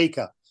in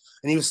Jamaica.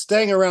 And he was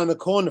staying around the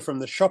corner from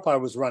the shop I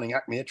was running,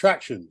 Acme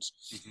Attractions.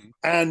 Mhm.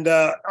 And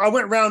I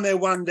went round there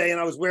one day and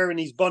I was wearing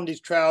these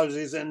bondage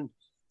trousers and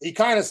he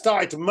kind of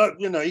started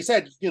to, he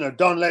said,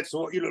 Don Letts,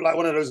 you look like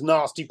one of those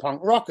nasty punk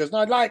rockers.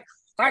 And I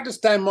had to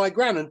stand my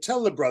ground and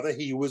tell the brother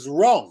he was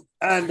wrong.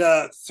 And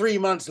 3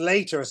 months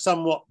later, a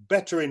somewhat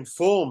better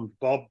informed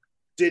Bob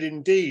did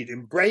indeed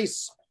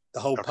embrace the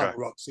whole punk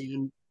rock scene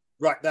and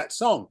write that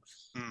song.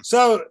 Mm.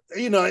 So,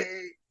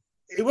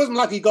 it wasn't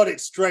like he got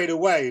it straight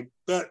away,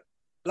 but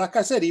like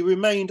I said, he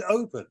remained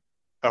open.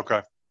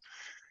 Okay.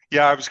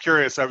 Yeah, I was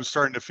curious. I was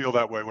starting to feel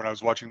that way when I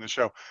was watching the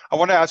show. I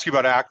want to ask you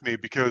about Acme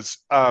because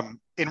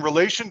in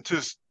relation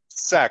to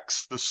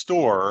Sex, the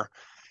store,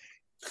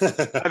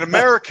 an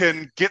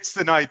American gets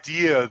an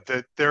idea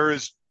that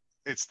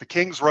it's the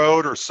King's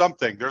Road or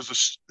something.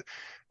 There's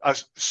a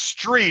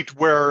street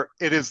where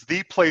it is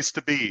the place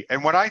to be.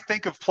 And when I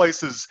think of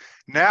places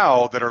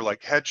now that are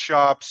like head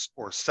shops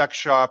or sex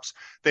shops,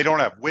 they don't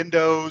have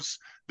windows.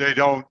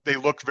 They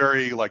look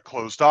very like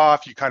closed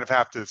off. You kind of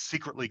have to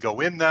secretly go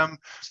in them.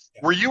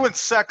 Yeah. Were you and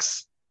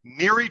Sex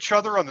near each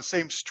other on the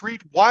same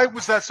street? Why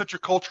was that such a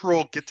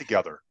cultural get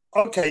together?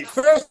 Okay,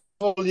 first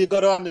of all, you got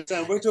to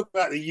understand, we're talking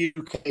about the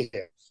UK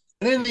here.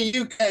 And in the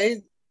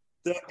UK,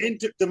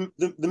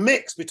 the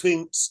mix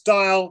between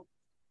style,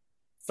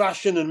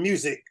 fashion, and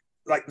music,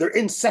 like they're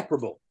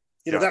inseparable.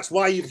 That's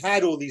why you've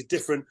had all these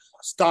different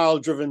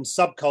style-driven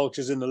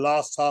subcultures in the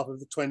last half of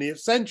the 20th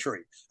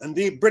century. And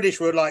the British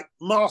were like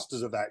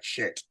masters of that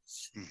shit.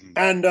 Mm-hmm.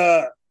 And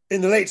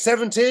in the late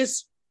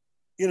 70s,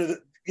 a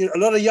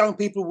lot of young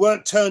people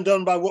weren't turned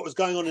on by what was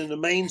going on in the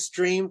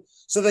mainstream.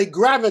 So they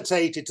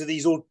gravitated to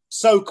these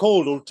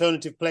so-called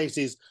alternative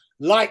places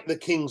like the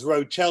King's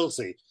Road,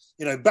 Chelsea.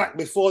 Back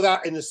before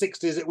that in the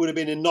 60s, it would have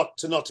been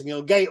to Notting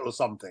Hill Gate or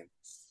something.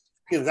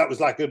 That was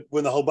like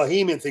when the whole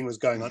Bohemian thing was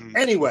going on. Mm-hmm.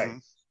 Anyway,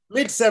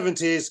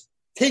 mid-70s,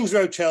 King's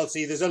Road,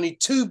 Chelsea, there's only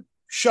two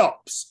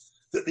shops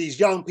that these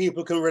young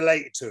people can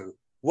relate to.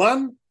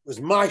 One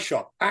was my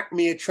shop,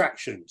 Acme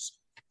Attractions.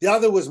 The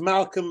other was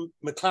Malcolm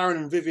McLaren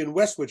and Vivian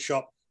Westwood's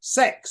shop,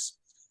 Sex.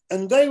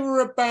 And they were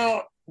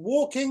about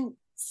walking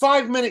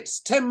 5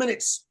 minutes, 10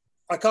 minutes.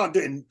 I can't do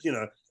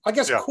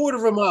it quarter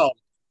of a mile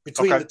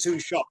between the two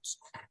shops.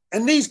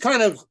 And these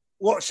kind of,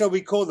 what shall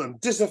we call them,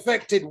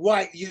 disaffected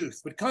white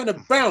youth would kind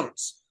of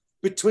bounce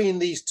between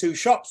these two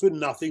shops with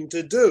nothing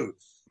to do.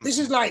 This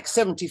is like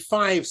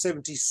 75,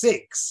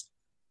 76,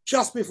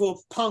 just before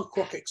punk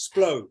rock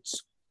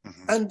explodes.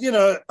 Mm-hmm.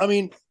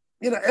 And,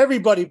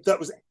 everybody that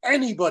was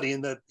anybody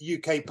in the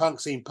UK punk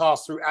scene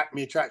passed through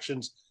Acme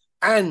Attractions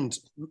and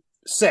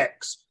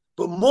Sex.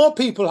 But more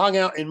people hung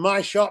out in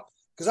my shop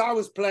because I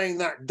was playing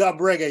that dub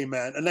reggae,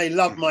 man, and they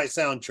loved my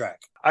soundtrack.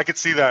 I could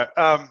see that.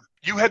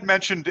 You had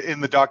mentioned in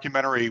the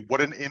documentary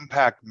what an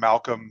impact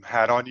Malcolm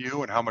had on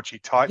you and how much he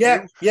taught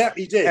you. Yeah,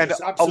 he did. And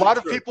a lot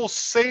of people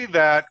say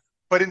that,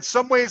 but in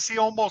some ways he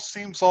almost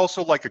seems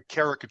also like a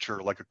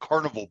caricature, like a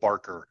carnival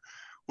barker.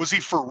 Was he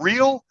for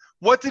real?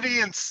 What did he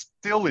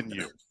instill in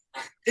you?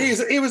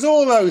 He was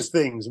all those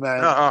things,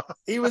 man. Uh-huh.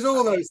 He was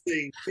all those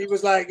things. He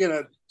was like,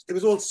 it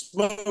was all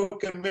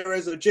smoke and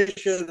mirrors,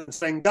 magician and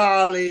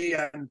Svengali,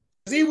 and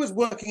he was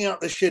working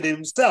out the shit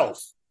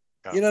himself.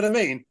 Yeah. You know what I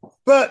mean?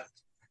 But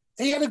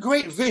he had a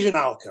great vision,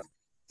 Malcolm.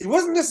 He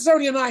wasn't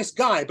necessarily a nice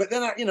guy, but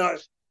then,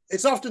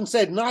 it's often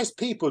said nice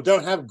people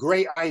don't have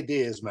great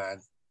ideas,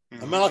 man.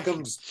 Mm-hmm. And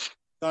Malcolm's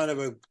kind of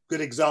a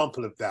good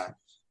example of that.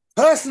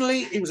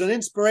 Personally, he was an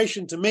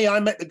inspiration to me. I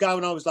met the guy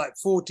when I was like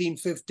 14,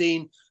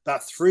 15,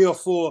 about 3 or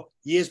 4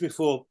 years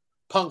before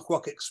punk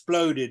rock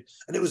exploded.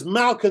 And it was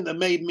Malcolm that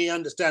made me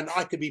understand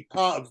I could be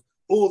part of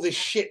all this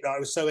shit that I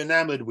was so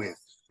enamored with.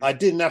 I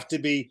didn't have to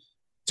be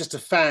just a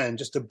fan,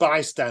 just a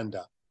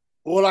bystander.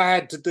 All I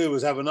had to do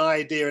was have an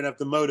idea and have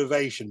the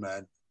motivation,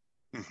 man.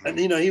 Mm-hmm. And,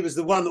 he was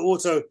the one that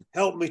also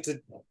helped me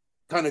to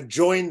kind of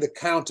join the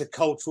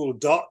countercultural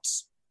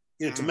dots,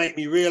 to make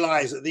me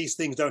realize that these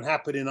things don't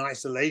happen in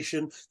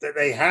isolation, that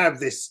they have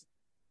this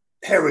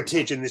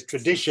heritage and this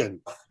tradition.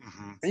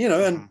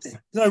 Mm-hmm.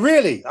 And,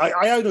 really,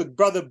 I owed a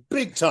brother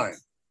big time.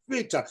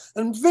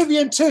 And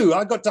Vivian too.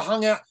 I got to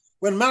hang out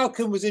when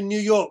Malcolm was in New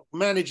York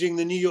managing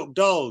the New York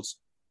Dolls.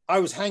 I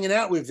was hanging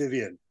out with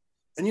Vivian.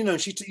 And,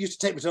 she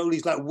used to take me to all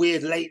these like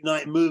weird late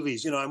night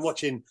movies. I'm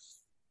watching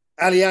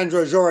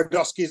Alejandro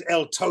Jodorowsky's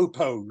El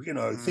Topo,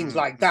 things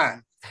like that.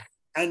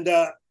 And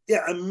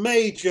yeah, a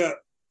major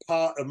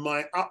part of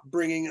my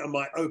upbringing and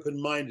my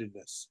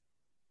open-mindedness.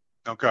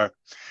 Okay.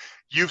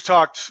 You've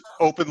talked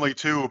openly,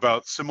 too,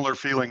 about similar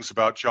feelings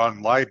about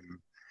John Lydon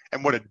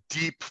and what a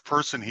deep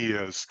person he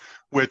is,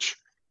 which,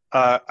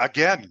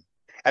 again,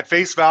 at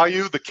face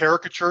value, the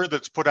caricature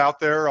that's put out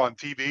there on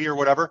TV or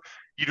whatever,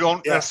 you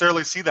don't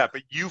necessarily see that,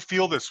 but you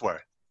feel this way.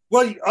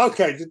 Well,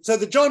 okay, so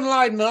the John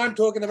Lydon I'm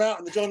talking about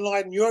and the John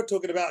Lydon you're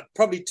talking about,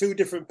 probably two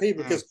different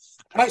people, because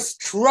I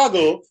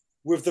struggle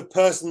with the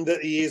person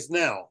that he is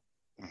now.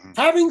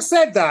 Having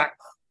said that,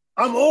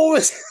 I'm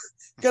always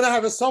going to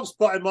have a soft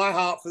spot in my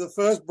heart for the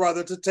first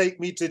brother to take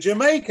me to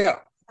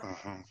Jamaica.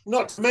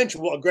 Not to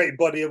mention what a great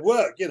body of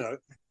work, you know.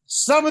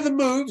 Some of the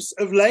moves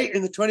of late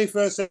in the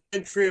 21st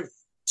century have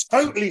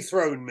totally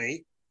thrown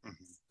me.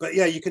 But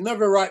yeah, you can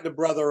never write the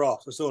brother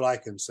off. That's all I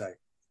can say.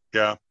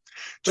 Yeah.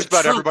 Just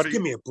But about Trump, everybody.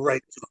 give me a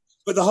break.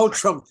 But the whole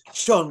Trump,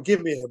 Sean,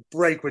 give me a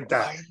break with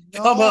that.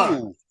 Come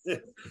on.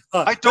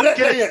 I don't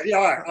get it. Yeah,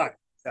 all right.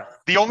 Yeah.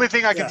 The only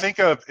thing I can think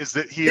of is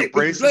that he Hey,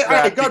 embraces hey,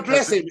 that. God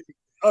because bless him.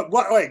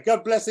 Wait,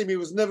 God bless him. He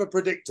was never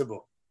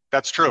predictable.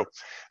 That's true.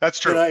 That's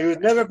true. You know, he was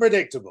never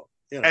predictable.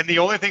 You know. And the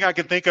only thing I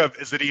can think of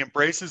is that he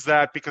embraces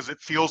that because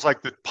it feels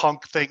like the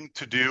punk thing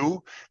to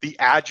do, the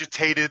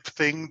agitated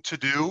thing to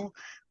do.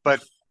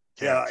 But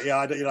yeah,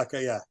 I don't like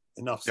yeah.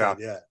 Enough said.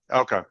 Yeah.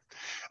 Okay.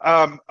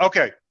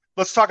 Okay.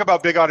 Let's talk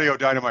about Big Audio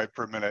Dynamite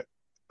for a minute.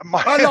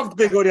 I loved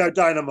Big Audio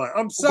Dynamite.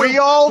 I'm so we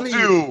all pleased.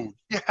 do.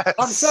 Yes.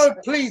 I'm so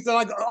pleased that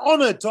I got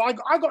honored to.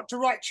 I got to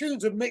write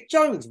tunes with Mick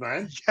Jones,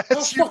 man. Yes, How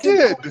you fucking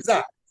did. cool is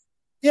that?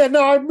 Yeah,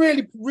 no, I'm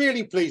really,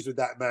 really pleased with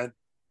that, man.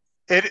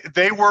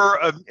 They were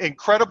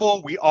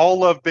incredible. We all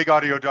love Big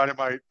Audio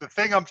Dynamite. The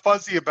thing I'm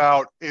fuzzy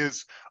about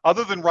is,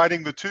 other than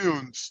writing the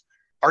tunes,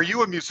 are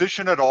you a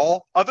musician at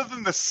all? Other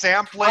than the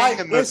sampling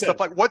and the stuff,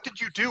 like, what did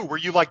you do? Were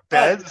you like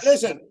Bez?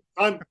 Listen,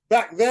 I'm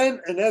back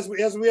then, and as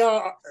we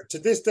are to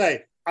this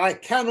day, I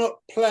cannot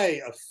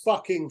play a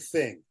fucking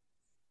thing.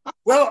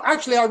 Well,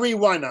 actually, I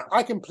rewind that.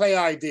 I can play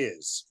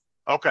ideas.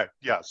 Okay.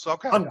 Yes.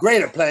 Okay. I'm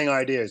great at playing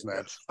ideas,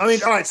 man. I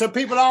mean, all right. So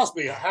people ask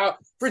me how,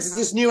 for instance,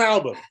 this new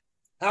album.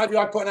 How do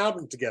I put an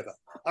album together?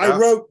 I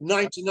wrote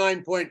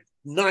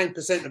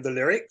 99.9% of the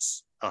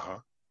lyrics.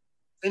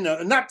 You know,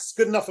 and that's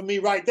good enough for me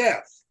right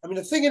there. I mean,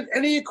 the thing in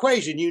any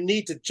equation, you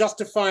need to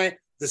justify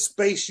the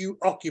space you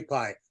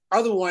occupy.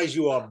 Otherwise,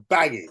 you are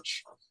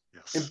baggage.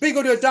 Yes. In Big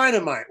Audio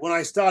Dynamite, when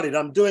I started,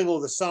 I'm doing all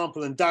the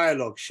sample and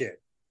dialogue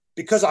shit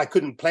because I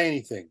couldn't play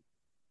anything.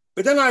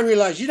 But then I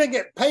realized you don't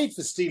get paid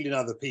for stealing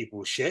other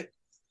people's shit.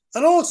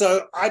 And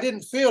also, I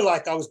didn't feel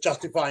like I was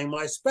justifying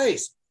my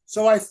space.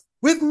 So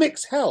with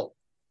Mick's help,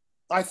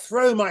 I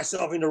throw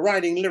myself into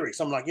writing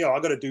lyrics. I'm like, I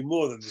got to do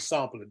more than the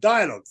sample and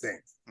dialogue thing.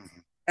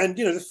 And,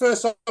 the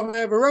first song I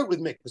ever wrote with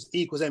Mick was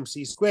E =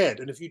 MC squared.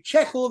 And if you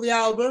check all the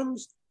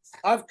albums,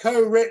 I've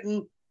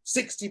co-written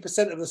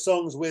 60% of the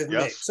songs with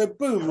Mick. So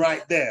boom,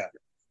 right there.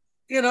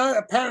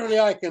 Apparently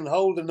I can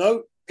hold a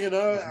note, and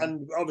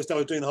obviously I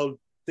was doing the whole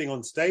thing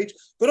on stage.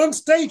 But on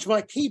stage,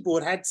 my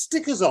keyboard had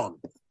stickers on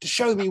to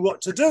show me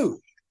what to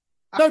do.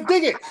 No,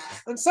 dig it.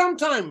 And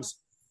sometimes,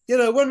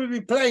 when we'd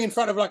be playing in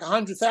front of like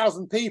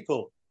 100,000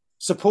 people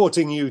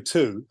supporting you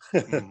too,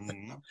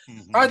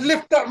 I'd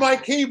lift up my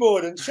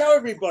keyboard and show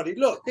everybody,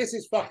 look, this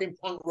is fucking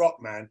punk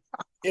rock, man.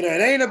 It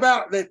ain't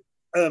about the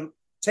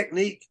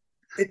technique.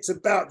 It's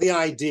about the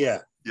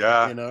idea.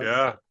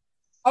 Yeah.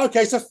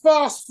 Okay, so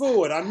fast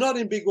forward. I'm not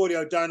in Big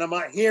Audio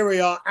Dynamite. Here we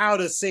are, Out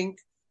of Sync.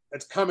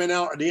 It's coming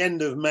out at the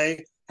end of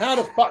May. How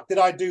the fuck did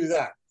I do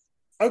that?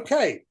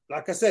 Okay,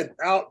 like I said,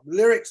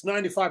 lyrics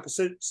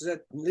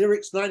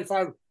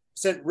 95%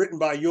 written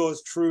by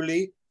yours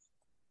truly.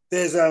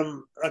 There's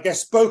I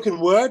guess spoken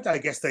word, I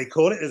guess they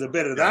call it. There's a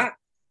bit of that.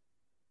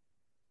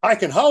 I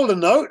can hold a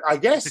note, I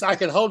guess. I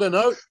can hold a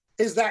note.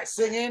 Is that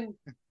singing?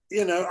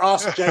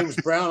 Ask James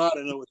Brown. I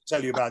don't know what to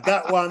tell you about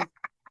that one.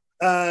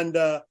 And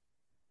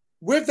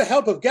with the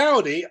help of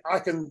Gaudi, I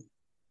can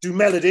do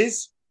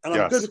melodies, and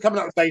I'm good at coming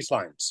up with bass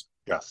lines.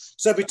 Yes.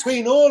 So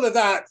between all of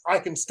that, I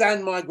can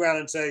stand my ground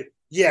and say,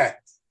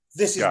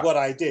 this is what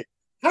I did.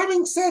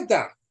 Having said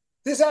that,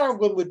 this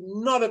album would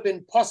not have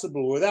been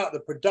possible without the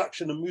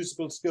production and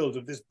musical skills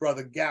of this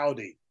brother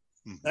Gaudi.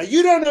 Now,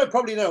 you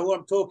probably know who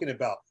I'm talking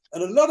about,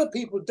 and a lot of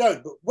people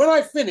don't. But when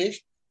I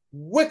finish,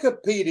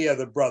 Wikipedia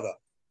the brother.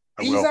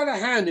 He's had a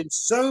hand in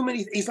so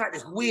many. He's like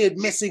this weird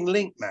missing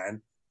link,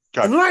 man.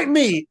 Okay. And like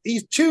me,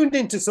 he's tuned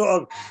into sort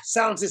of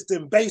sound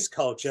system bass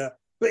culture,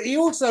 but he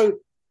also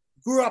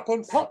grew up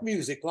on pop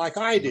music like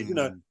I did.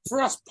 For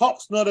us,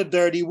 pop's not a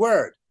dirty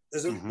word.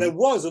 There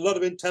was a lot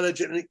of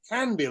intelligent, and it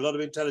can be a lot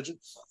of intelligent,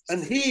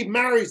 and he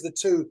marries the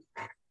two.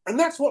 And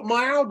that's what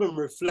my album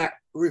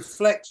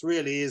reflects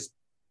really, is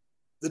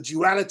the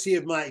duality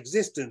of my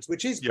existence,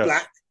 which is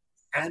black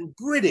and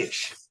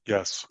British.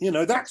 Yes.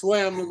 That's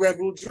why I'm the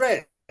Rebel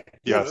Dread.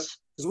 Yes.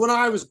 Because when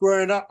I was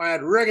growing up, I had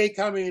reggae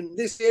coming in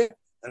this year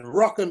and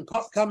rock and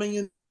pop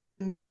coming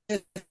in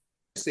this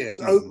year.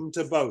 It's open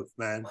to both,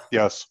 man.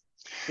 Yes.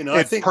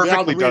 I think the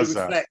album really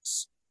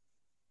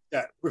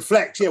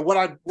reflects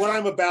what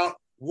I'm about,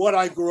 what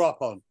I grew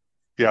up on.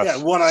 Yes.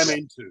 Yeah, what I'm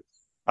into.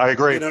 I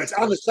agree. You know, it's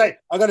unashamed.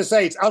 I got to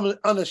say, it's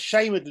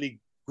unashamedly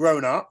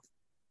grown up.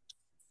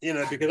 You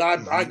know, because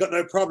I got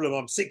no problem.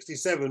 I'm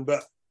 67,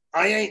 but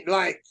I ain't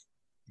like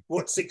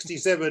what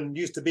 67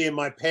 used to be in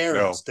my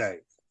parents' day.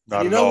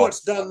 Not You at know all.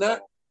 what's done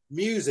that?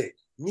 Music.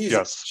 Music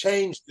Yes.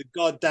 changed the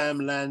goddamn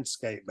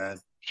landscape, man.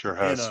 Sure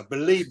You has. know,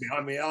 believe me.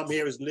 I mean, I'm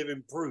here as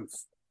living proof.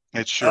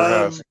 It sure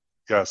has.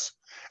 Yes.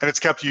 And it's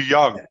kept you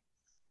young. Yeah.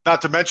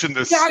 Not to mention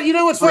this. Yeah, you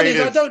know what's funny is I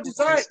creative don't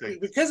desire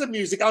instinct. because of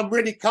music. I'm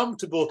really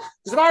comfortable.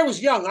 Because if I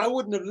was young, I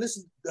wouldn't have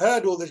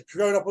heard all this,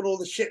 grown up on all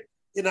the shit.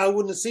 You know, I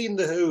wouldn't have seen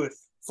the Who at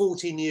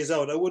 14 years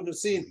old. I wouldn't have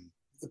seen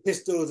the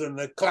Pistols and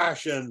the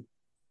Clash and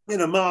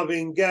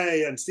Marvin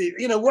Gaye and Steve.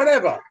 You know,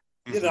 whatever.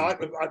 You know,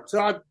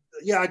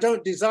 I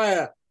don't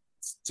desire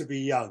to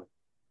be young.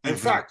 In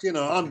fact,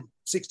 I'm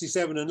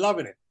 67 and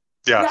loving it.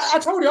 Yes. Yeah, I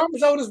told you I'm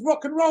as old as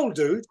rock and roll,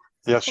 dude.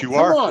 Yes, you Come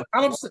are. on,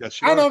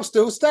 Yes, you are. I'm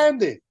still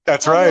standing.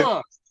 That's Come right.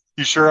 on.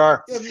 You sure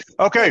are. Yeah,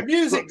 Okay.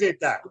 music did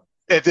that.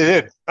 It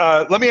did.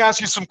 Let me ask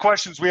you some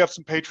questions. We have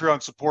some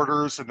Patreon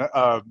supporters, and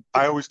I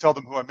always tell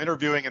them who I'm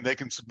interviewing, and they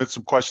can submit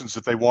some questions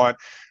if they want.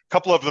 A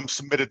couple of them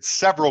submitted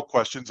several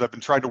questions. I've been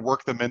trying to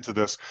work them into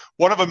this.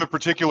 One of them in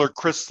particular,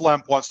 Chris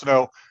Slemp, wants to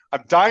know,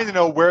 I'm dying to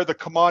know where the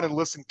Come On and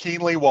Listen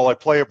Keenly While I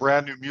Play a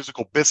Brand New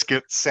Musical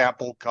Biscuit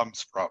sample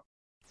comes from.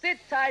 Sit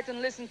tight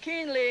and listen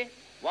keenly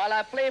while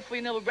I play for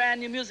you a brand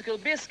new musical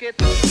biscuit.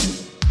 I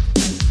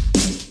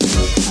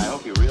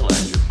hope you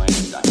realize you're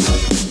playing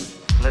dynamite.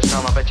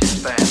 Listen, I bet you it's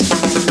bad.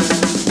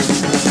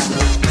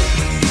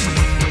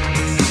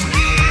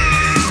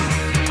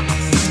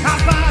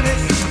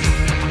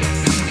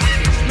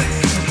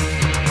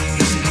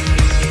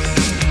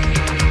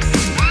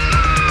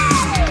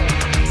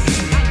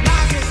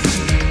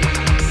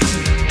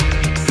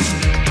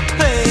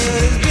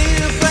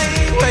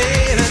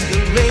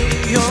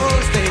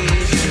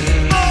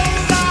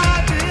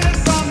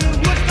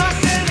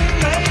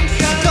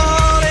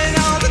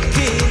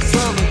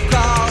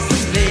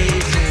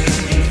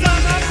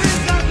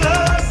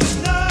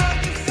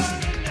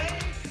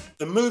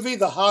 The movie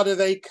The Harder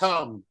They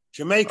Come,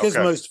 Jamaica's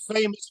Okay. most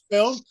famous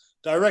film,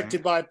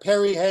 directed by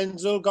Perry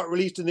Hensel, got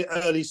released in the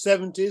early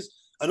 70s,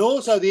 and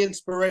also the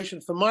inspiration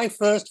for my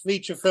first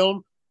feature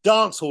film,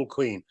 Dancehall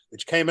Queen,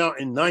 which came out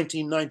in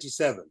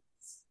 1997.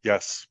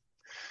 Yes.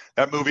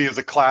 That movie is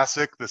a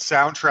classic. The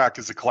soundtrack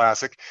is a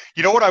classic.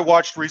 You know what I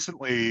watched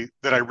recently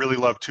that I really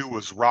loved too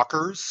was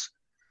Rockers.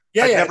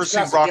 Yeah, I'd yeah, never it's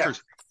seen classic, yeah.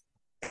 Rockers.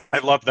 I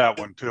love that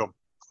one too.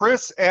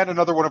 Chris and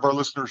another one of our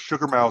listeners,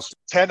 Sugar Mouse,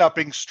 10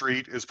 Upping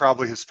Street is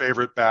probably his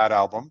favorite Bad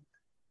album.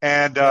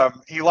 And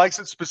he likes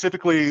it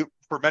specifically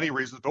for many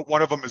reasons, but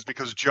one of them is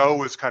because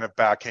Joe is kind of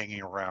back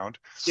hanging around.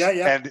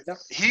 And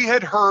he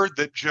had heard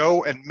that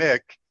Joe and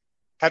Mick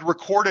had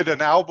recorded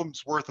an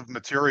album's worth of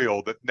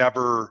material that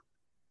never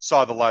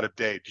saw the light of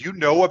day. Do you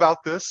know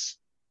about this?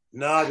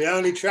 No, the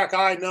only track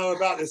I know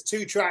about, there's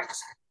two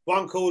tracks,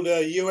 one called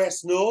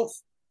US North,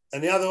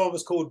 and the other one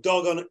was called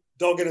Dog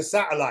in a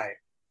Satellite.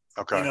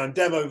 Okay. And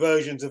demo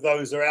versions of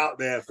those are out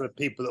there for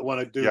people that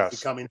want to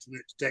become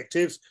internet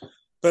detectives.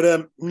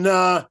 But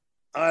no,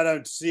 I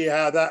don't see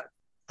how that.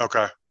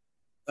 Okay.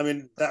 I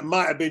mean, that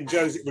might have been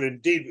Joe's. Well,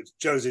 indeed, was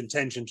Joe's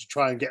intention to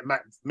try and get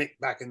Mick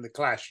back in the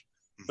Clash.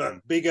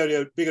 But Big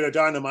O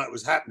Dynamite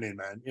was happening,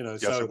 man.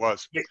 Yes, so it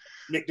was.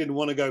 Mick didn't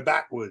want to go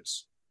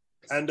backwards,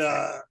 and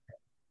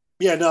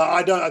yeah, no,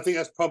 I don't. I think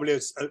that's probably a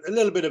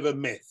little bit of a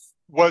myth.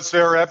 Was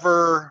there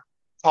ever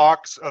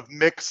talks of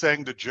Mick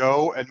saying to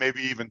Joe and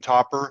maybe even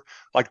Topper,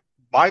 like,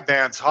 my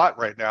band's hot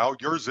right now,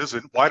 yours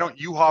isn't. Why don't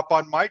you hop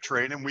on my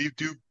train and we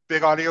do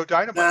Big Audio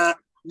Dynamite?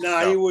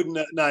 No, he wouldn't.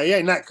 No, he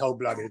ain't that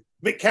cold-blooded.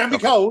 Mick can be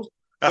cold,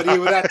 but he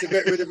would have to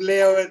get rid of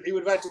Leo, and he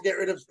would have had to get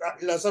rid of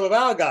some of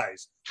our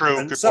guys. True,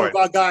 and good some point.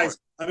 of our guys.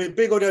 I mean,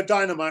 Big Audio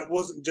Dynamite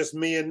wasn't just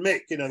me and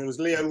Mick. There was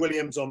Leo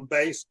Williams on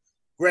bass,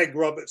 Greg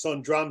Roberts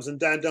on drums, and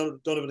Dan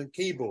Donovan on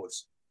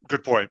keyboards.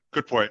 Good point.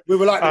 Good point. We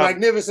were like the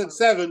Magnificent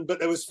Seven, but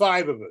there was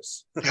 5 of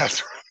us.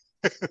 That's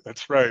right.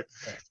 That's right.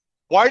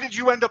 Why did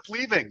you end up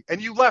leaving?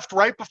 And you left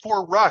right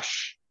before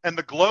Rush and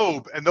The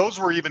Globe, and those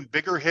were even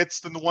bigger hits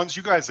than the ones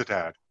you guys had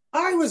had.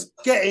 I was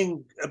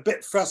getting a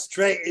bit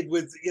frustrated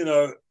with,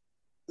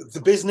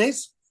 the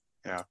business.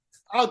 Yeah.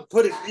 I'll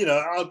put it,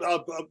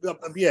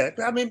 yeah.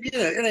 I mean,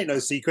 it ain't no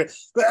secret.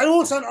 But and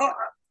also,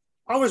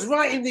 I was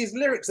writing these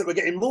lyrics that were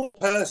getting more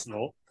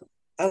personal.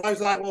 And I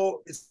was like,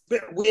 well, it's a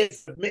bit weird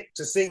for Mick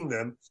to sing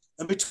them.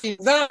 And between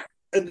that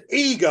and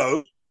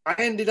Ego, I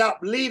ended up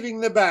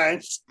leaving the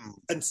band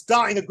and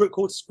starting a group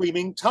called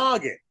Screaming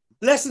Target.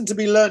 Lesson to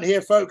be learned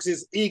here, folks,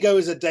 is ego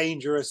is a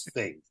dangerous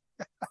thing.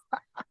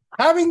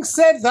 Having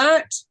said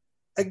that,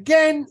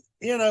 again,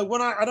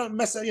 when I don't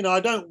mess up, I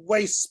don't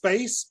waste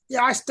space.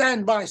 Yeah, I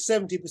stand by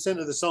 70%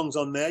 of the songs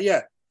on there.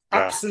 Yeah,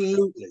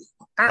 absolutely.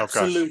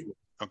 Absolutely.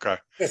 Okay.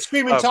 Yeah,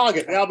 Screaming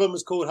Target, the album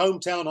was called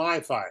Hometown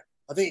Hi-Fi.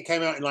 I think it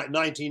came out in like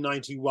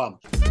 1991.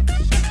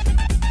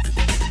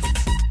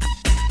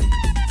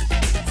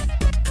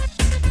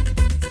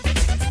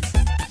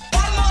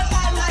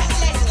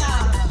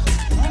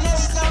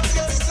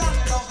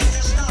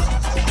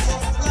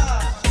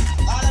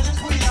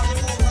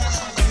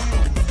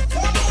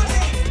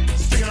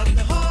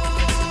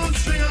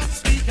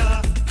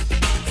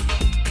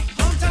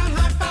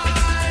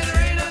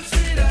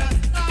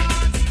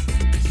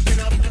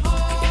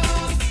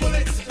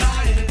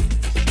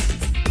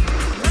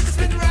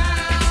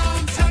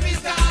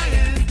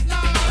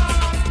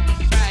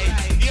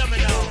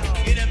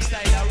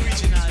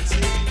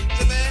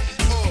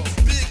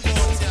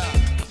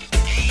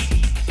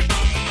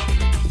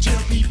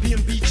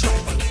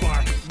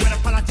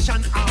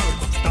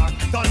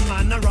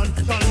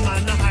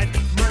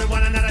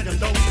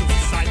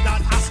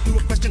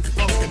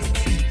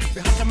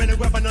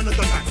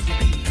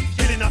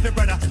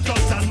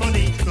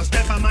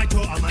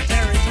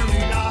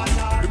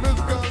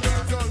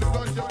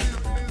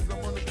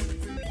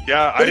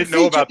 Yeah, I But it didn't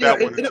know about featured,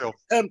 that one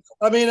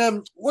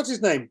until. What's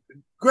his name?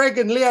 Greg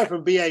and Leo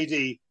from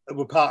BAD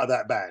were part of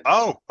that band.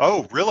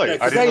 Oh, really? I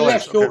Because didn't they know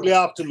left that. shortly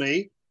after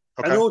me.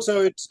 Okay. And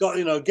also it's got,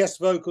 guest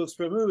vocals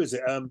from, who is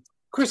it?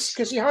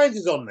 Chrissy Hines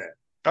is on there.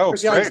 Oh,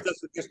 Chrissy Hines great. does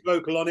the guest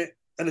vocal on it.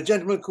 And a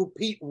gentleman called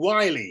Pete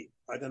Wiley.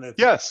 I don't know if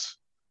Yes,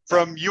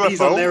 from UFO. he's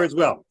on there as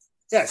well.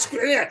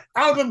 Yeah,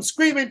 album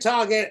Screaming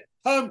Target,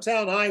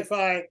 Hometown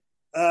Hi-Fi.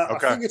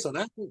 Okay. I think it's on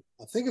Apple.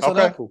 On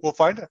Okay, Apple. we'll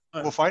find it.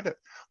 Right. We'll find it.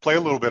 Play a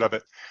little bit of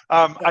it.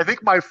 I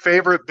think my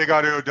favorite Big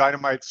Audio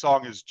Dynamite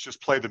song is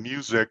Just Play the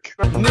Music.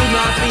 Move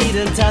my feet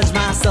and touch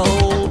my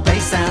soul.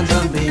 Bass sound,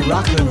 drum beat,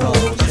 rock and roll.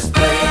 Just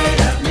play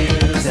that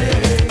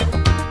music.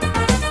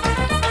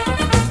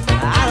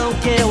 I don't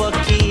care what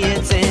key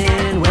it's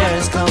in, where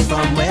it's come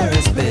from, where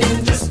it's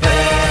been. Just play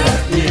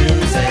that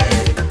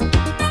music.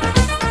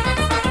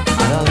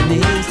 I don't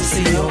need to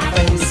see your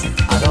face.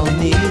 I don't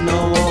need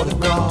no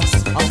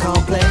autographs. I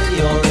can't play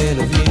your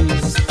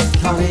interviews.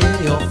 Can't hear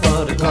your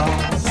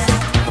photographs.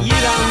 You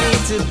don't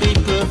need to be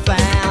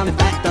profound. In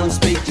fact, don't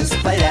speak, just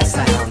play that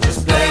sound.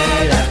 Just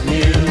play that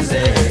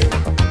music.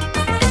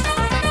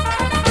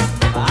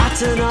 I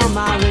turn on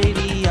my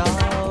radio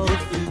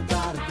if you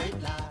got a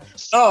great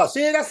life. Oh,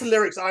 see, that's the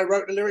lyrics. I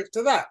wrote the lyrics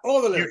to that.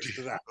 All the lyrics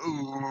to that.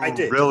 Ooh, I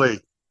did. Really?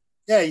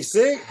 Yeah, you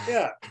see?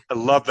 Yeah. I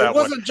love that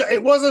one.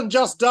 It wasn't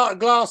just dark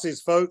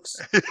glasses, folks.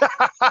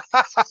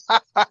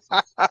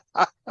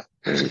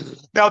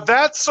 Now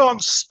that song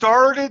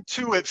started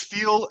to it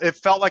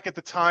felt like at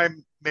the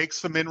time make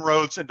some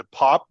inroads into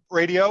pop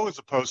radio as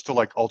opposed to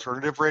like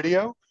alternative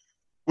radio.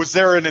 Was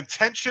there an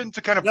intention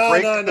to kind of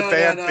break the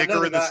band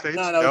bigger in the States?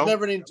 No, it was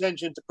never an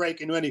intention to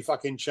break into any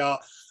fucking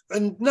chart.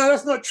 And no,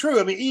 that's not true.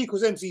 I mean, E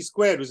equals MC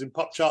squared was in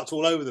pop charts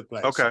all over the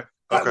place. Okay.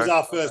 That was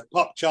our first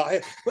pop chart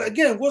hit. But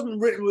again, it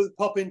wasn't written with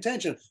pop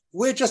intention.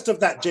 We're just of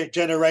that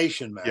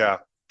generation, man. Yeah,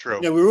 true.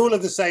 We're all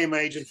of the same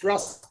age. And for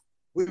us,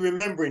 we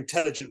remember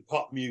intelligent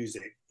pop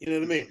music. You know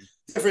what I mean?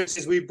 The difference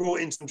is we brought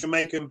in some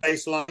Jamaican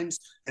bass lines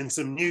and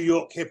some New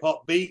York hip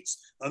hop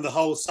beats and the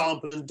whole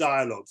sample and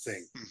dialogue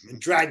thing and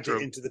dragged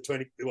it into the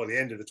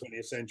end of the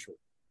 20th century.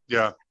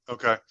 Yeah.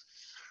 Okay.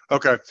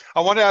 I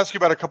want to ask you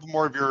about a couple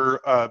more of your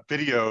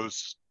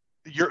videos.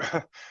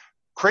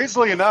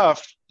 Crazily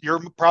enough, your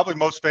probably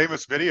most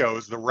famous video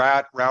is the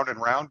Rat Round and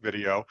Round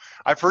video.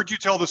 I've heard you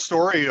tell the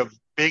story of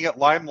being at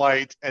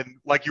Limelight, and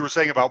like you were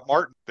saying about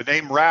Martin, the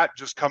name Rat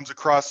just comes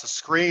across the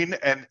screen.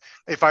 And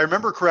if I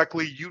remember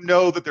correctly, you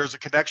know that there's a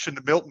connection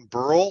to Milton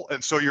Berle.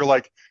 And so you're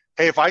like,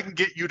 hey, if I can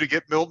get you to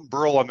get Milton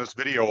Berle on this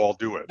video, I'll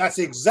do it. That's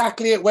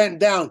exactly it went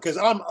down, because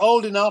I'm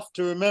old enough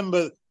to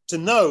remember to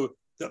know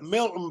that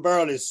Milton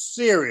Berle is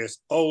serious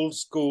old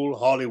school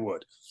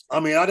Hollywood. I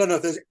mean, I don't know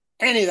if there's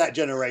any of that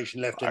generation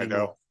left anymore.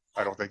 I know.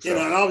 I don't think so.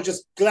 And I was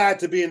just glad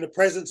to be in the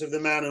presence of the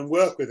man and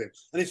work with him.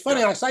 And it's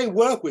funny, I say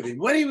work with him.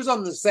 When he was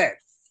on the set,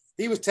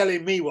 he was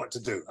telling me what to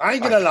do. I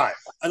ain't going to lie.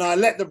 And I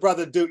let the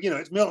brother do,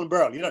 it's Milton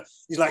Berle.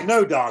 He's like,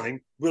 no, darling,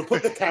 we'll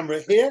put the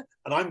camera here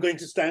and I'm going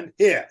to stand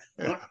here.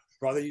 Yeah.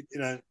 Brother,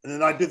 and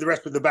then I did the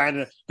rest with the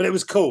band. But it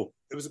was cool.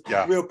 It was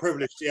a real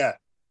privilege,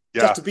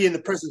 just to be in the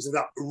presence of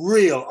that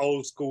real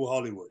old school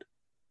Hollywood.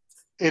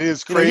 It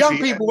is crazy. Young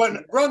people won't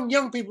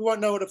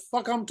know what the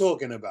fuck I'm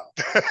talking about.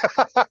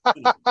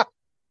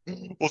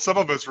 Well, some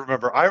of us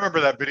remember. I remember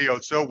that video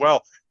so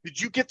well.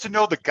 Did you get to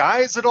know the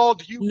guys at all?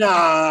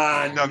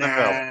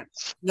 No.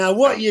 Now,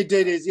 what you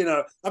did is,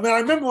 I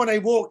remember when they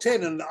walked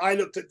in and I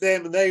looked at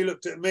them and they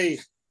looked at me,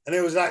 and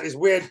it was like this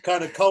weird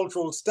kind of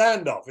cultural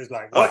standoff. It's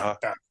like,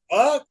 what the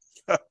fuck?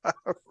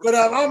 But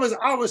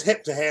I was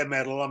hip to hair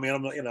metal. I mean,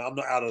 I'm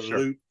not out of the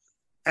loop.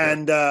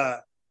 And I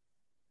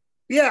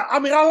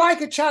like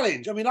a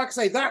challenge. I mean, like I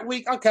say, that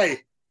week,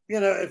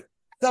 if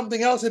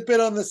something else had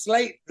been on the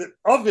slate that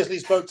obviously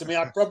spoke to me,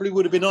 I probably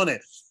would have been on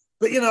it.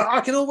 But,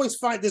 I can always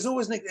find, if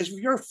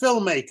you're a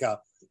filmmaker,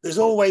 there's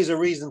always a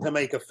reason to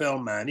make a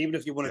film, man, even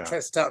if you want to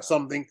test out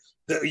something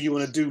that you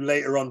want to do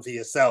later on for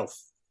yourself.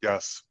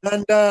 Yes.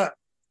 And, that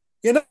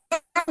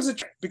was a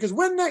trick, because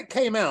when that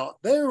came out,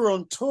 they were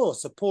on tour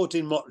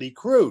supporting Motley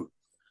Crue.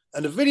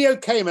 And the video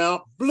came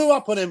out, blew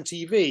up on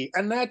MTV,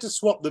 and they had to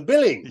swap the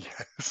billing.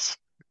 Yes.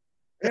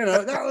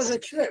 That was a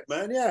trip,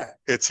 man. Yeah.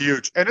 It's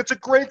huge. And it's a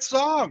great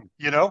song,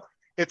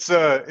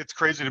 It's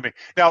crazy to me.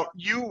 Now,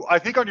 I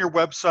think on your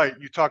website,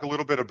 you talk a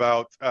little bit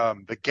about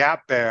the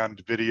Gap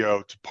Band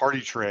video to Party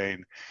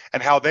Train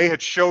and how they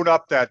had shown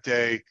up that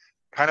day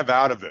kind of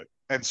out of it.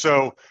 And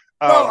so...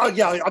 I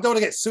don't want to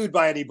get sued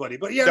by anybody,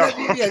 but the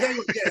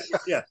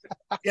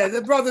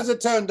brothers have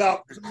turned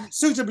up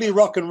suitably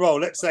rock and roll,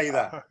 let's say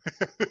that.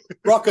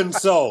 Rock and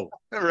soul.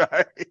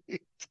 Right.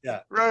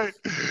 Yeah. Right.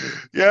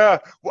 Yeah.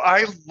 Well,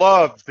 I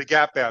love the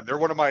Gap Band. They're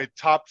one of my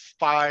top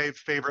 5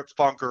 favorite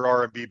funk or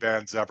R&B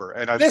bands ever.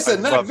 And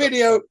that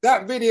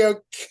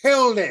video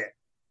killed it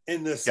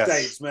in the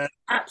States, man.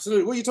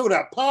 Absolutely. What are you talking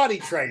about? Party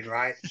Train,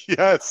 right?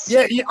 Yes.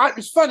 Yeah.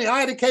 It's funny. I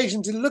had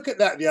occasion to look at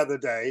that the other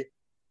day,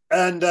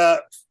 and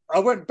I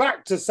went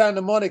back to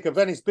Santa Monica,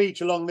 Venice Beach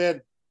along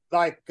there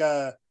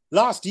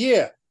last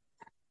year.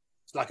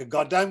 It's like a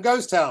goddamn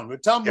ghost town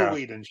with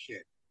tumbleweed and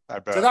shit. I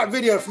bet. So that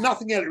video, if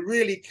nothing else, it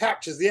really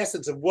captures the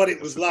essence of what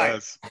it was like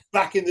does.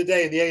 back in the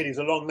day in the 80s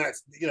along that,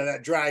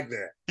 that drag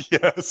there.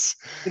 Yes.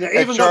 And And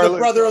got the Charlie-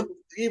 brother on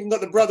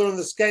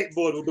the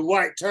skateboard with the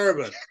white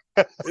turban,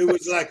 who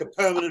was like a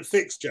permanent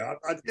fixture.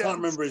 I can't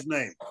remember his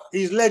name.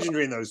 He's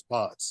legendary in those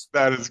parts.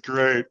 That is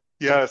great.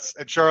 Yes.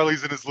 And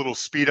Charlie's in his little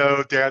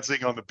Speedo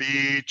dancing on the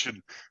beach,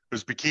 and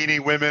there's bikini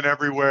women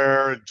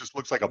everywhere. It just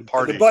looks like a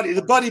party. The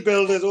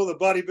bodybuilders, all the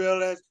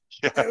bodybuilders.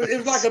 Yes. It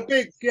was like a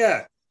big,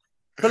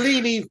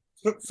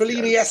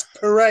 Fellini-esque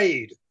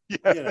parade.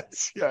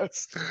 Yes,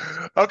 yes.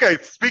 Okay,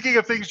 speaking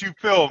of things you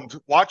filmed,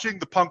 watching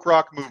the punk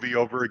rock movie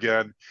over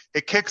again,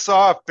 it kicks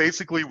off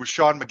basically with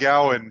Sean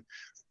McGowan.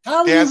 How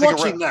are you dancing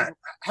watching around. that?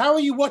 How are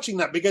you watching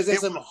that? Because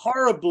there's some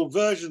horrible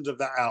versions of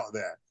that out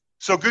there.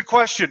 So good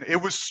question. It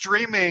was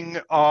streaming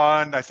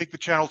on, I think the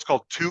channel's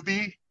called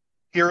Tubi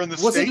here in the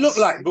What's States. it look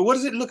like? But what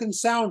does it look and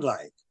sound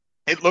like?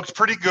 It looked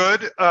pretty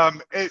good.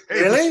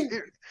 Really?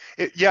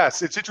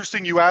 Yes, it's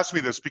interesting you asked me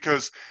this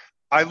because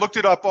I looked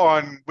it up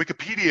on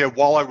Wikipedia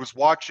while I was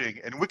watching,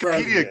 and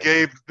Wikipedia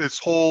gave this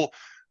whole,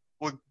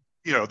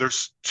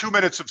 there's 2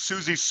 minutes of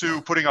Susie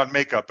Sue putting on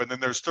makeup, and then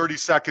there's 30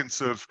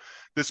 seconds of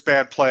this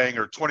band playing,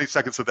 or 20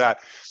 seconds of that.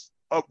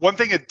 One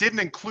thing it didn't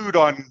include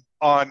on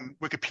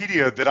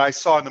Wikipedia that I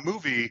saw in the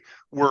movie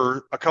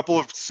were a couple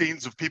of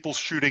scenes of people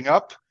shooting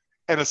up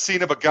and a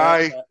scene of a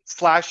guy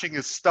slashing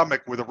his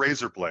stomach with a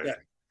razor blade. Yeah.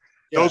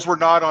 Those were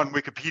not on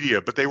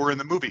Wikipedia, but they were in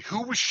the movie.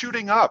 Who was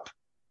shooting up?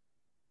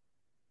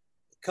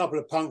 A couple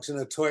of punks in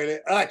a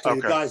toilet. Actually,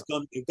 Okay.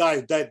 the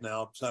guy's dead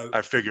now. So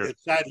I figured.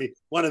 Sadly,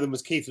 one of them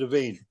was Keith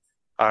Levine.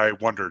 I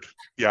wondered.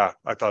 Yeah,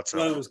 I thought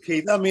One of so. them was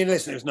Keith. I mean,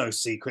 listen, there's no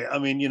secret. I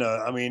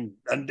mean,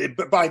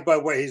 but by the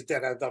way, his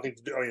death has nothing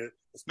to do.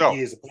 It's No.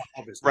 years apart,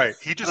 obviously. Right.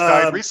 He just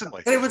died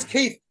recently. And it was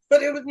Keith.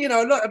 But it was,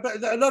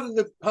 a lot of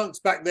the punks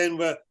back then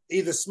were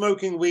either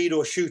smoking weed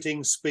or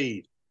shooting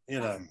speed.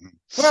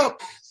 Well,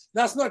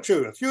 that's not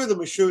true. A few of them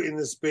were shooting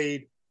the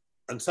speed,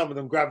 and some of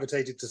them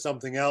gravitated to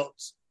something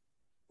else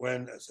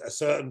when a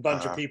certain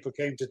bunch of people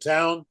came to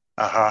town.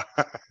 Uh-huh.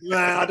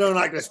 Man, I don't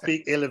like to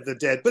speak ill of the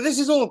dead, but this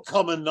is all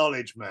common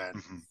knowledge,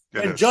 man. It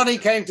When is. Johnny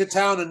came to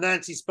town and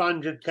Nancy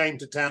Spungen came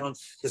to town,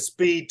 the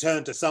speed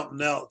turned to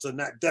something else, and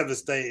that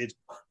devastated.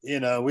 We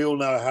all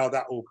know how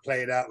that all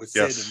played out with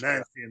Sid Yes. and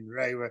Nancy and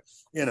Ray.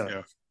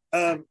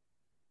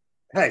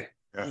 Hey,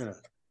 Yeah.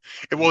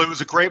 Well, it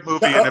was a great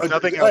movie, and if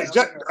nothing else,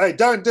 hey,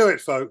 don't do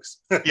it, folks.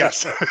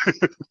 yes,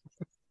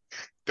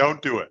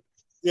 don't do it.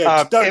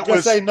 Yeah, It just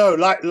was- say no.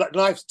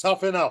 Life's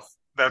tough enough.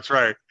 That's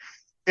right.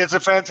 It's a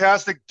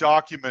fantastic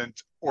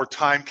document or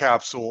time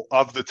capsule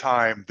of the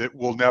time that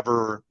will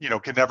never,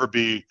 can never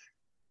be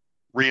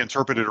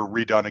reinterpreted or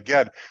redone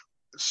again.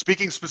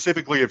 Speaking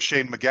specifically of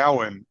Shane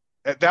McGowan,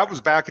 that was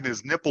back in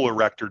his nipple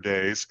erector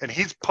days, and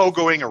he's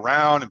pogoing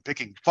around and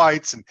picking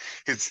fights, and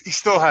he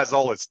still has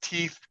all his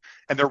teeth,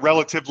 and they're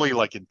relatively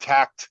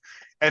intact.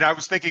 And I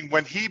was thinking,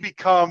 when he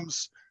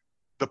becomes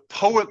the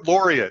poet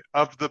laureate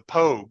of the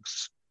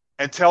Pogues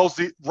and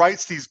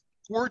writes these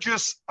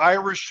gorgeous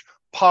Irish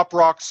pop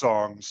rock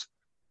songs,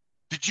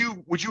 would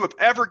you have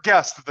ever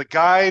guessed that the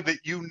guy that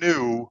you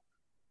knew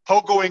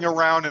pogoing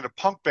around in a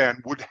punk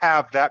band would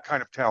have that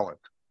kind of talent?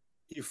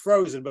 You're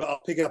frozen, but I'll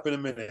pick it up in a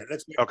minute.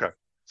 Okay.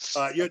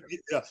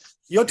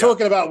 You're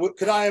talking about,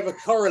 could I ever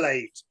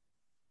correlate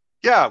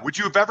Yeah. Would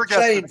you have ever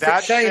guessed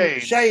that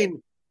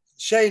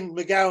Shane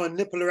McGowan,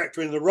 nipple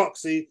erector in the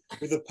Roxy,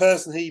 with the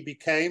person he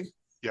became?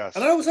 Yes.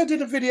 And I also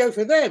did a video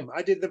for them.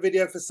 I did the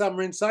video for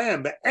Summer in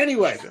Siam. But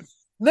anyway,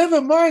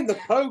 never mind the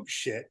Pogue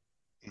shit.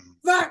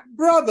 That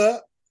brother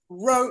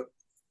wrote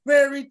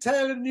Fairy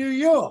Tale in New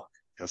York.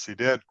 Yes, he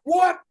did.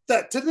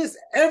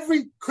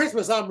 Every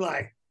Christmas, I'm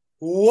like,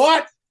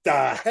 what the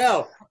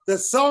hell? The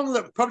song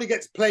that probably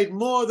gets played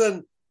more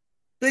than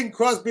Bing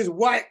Crosby's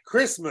White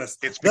Christmas.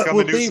 It's that become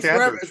will the new be standard.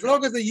 forever, as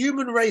long as the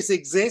human race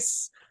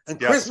exists and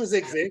Yes. Christmas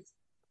exists.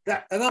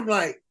 And I'm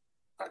like,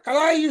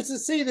 I used to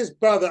see this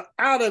brother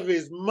out of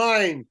his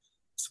mind,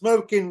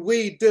 smoking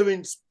weed,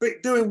 doing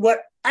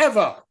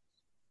whatever.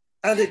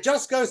 And it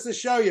just goes to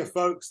show you,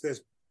 folks,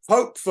 there's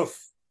hope for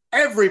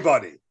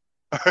everybody.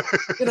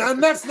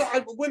 And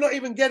we're not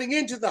even getting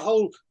into the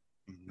whole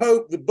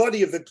Pogue, the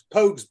body of the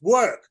Pogue's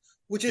work,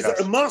 which is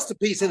a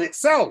masterpiece in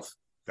itself.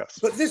 Yes.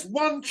 But this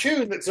one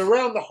tune that's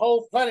around the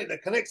whole planet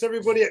that connects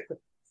everybody,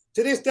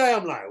 to this day,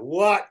 I'm like,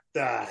 what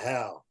the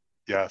hell?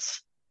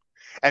 Yes.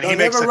 And Don't he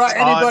makes ever a write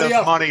ton anybody of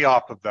up. money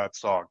off of that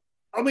song.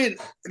 I mean,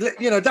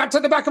 that's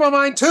at the back of my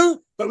mind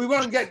too, but we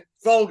won't get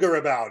vulgar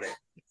about it.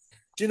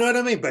 Do you know what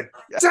I mean? But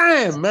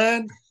damn,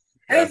 man,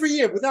 every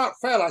year without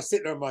fail, I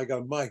sit there and I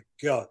go, my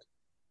God.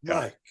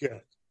 And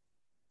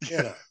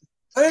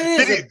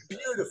it is a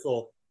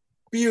beautiful,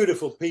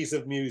 beautiful piece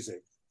of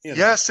music.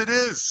 Yes, it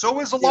is. So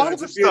is a lot of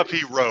the stuff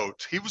he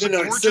wrote. He was a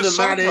gorgeous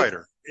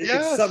songwriter.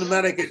 It's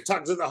cinematic. It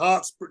tugs at the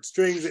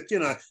heartstrings.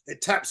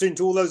 It taps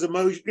into all those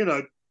emotions.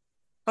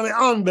 I mean,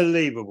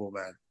 unbelievable,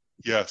 man.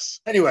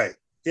 Yes. Anyway,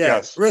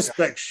 Yes.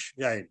 respect,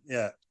 Shane.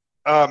 Yeah.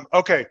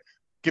 Okay.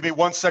 Give me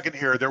 1 second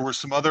here. There were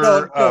some other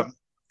Go on.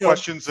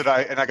 questions that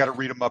I got to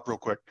read them up real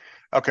quick.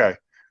 Okay.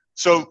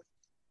 So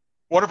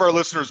one of our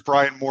listeners,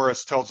 Brian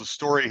Morris, tells a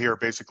story here.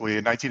 Basically,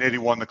 in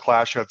 1981, the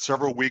Clash had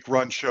several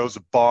week-run shows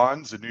of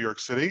Bonds in New York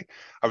City.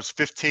 I was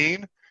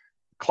 15.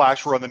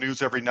 Clash were on the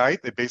news every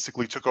night. They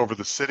basically took over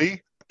the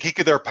city. Peak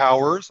of their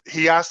powers.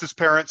 He asked his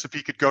parents if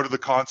he could go to the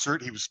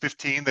concert. He was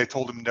 15. They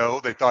told him no.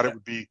 They thought it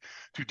would be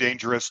too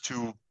dangerous,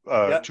 too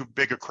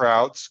big a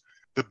crowds.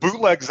 The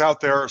bootlegs out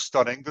there are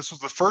stunning. This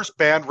was the first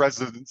band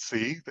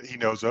residency that he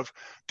knows of.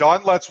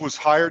 Don Letts was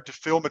hired to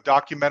film a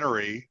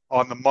documentary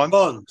on the month.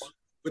 Bonds.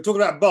 We're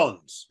talking about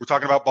Bonds. We're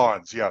talking about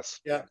Bonds, yes.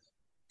 Yeah.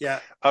 Yeah.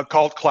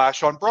 Called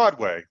Clash on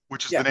Broadway,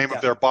 which is the name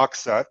of their box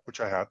set, which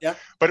I have. Yeah.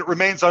 But it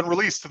remains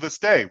unreleased to this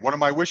day. One of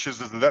my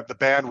wishes is that the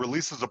band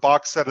releases a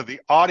box set of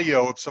the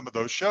audio of some of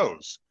those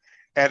shows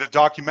and a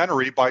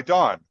documentary by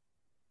Don.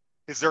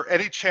 Is there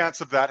any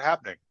chance of that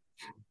happening?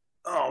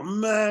 Oh,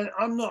 man,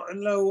 I'm not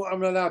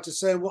allowed to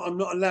say what I'm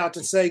not allowed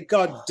to say.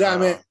 God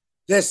damn it.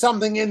 There's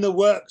something in the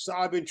works that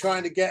I've been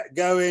trying to get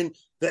going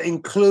that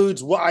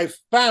includes what I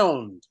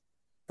found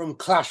from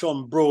Clash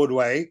on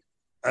Broadway.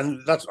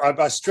 And that's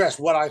I stress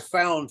what I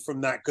found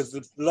from that because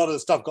a lot of the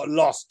stuff got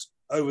lost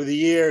over the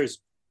years.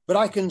 But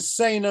I can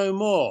say no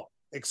more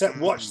except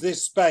watch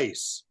this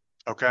space.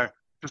 Okay.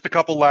 Just a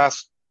couple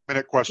last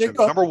minute questions.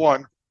 Number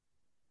one,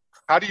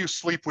 how do you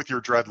sleep with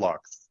your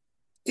dreadlocks?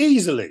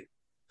 Easily.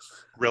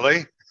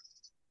 Really?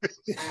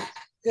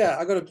 Yeah,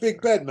 I got a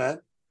big bed, man.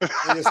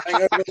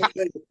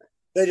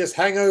 They just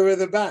hang over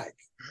the back.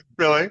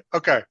 Really?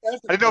 Okay. I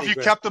didn't know if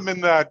you kept them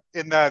in the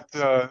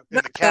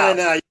cab.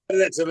 No, you gotta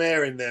let some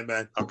air in there,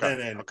 man.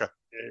 Okay. No. Okay.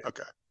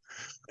 Okay.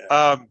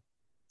 Yeah.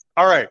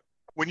 All right.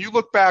 When you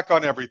look back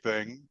on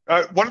everything,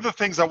 one of the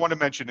things I want to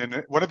mention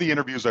in one of the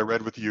interviews I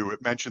read with you,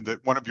 it mentioned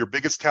that one of your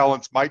biggest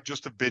talents might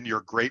just have been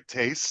your great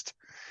taste,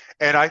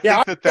 and I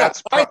think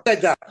that's.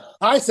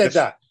 I said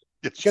that.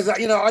 Because, I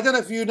don't know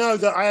if you know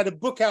that I had a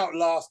book out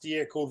last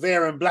year called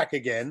There and Black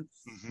Again.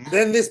 Mm-hmm.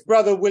 Then this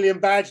brother,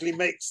 William Badgley,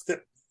 makes the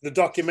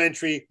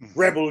documentary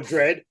Rebel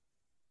Dread.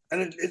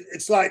 And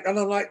it's like, and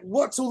I'm like,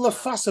 what's all the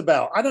fuss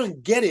about? I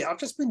don't get it. I've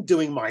just been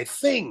doing my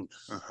thing.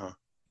 Uh-huh.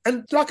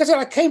 And like I said,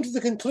 I came to the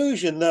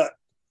conclusion that,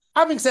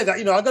 having said that,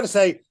 I've got to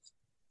say,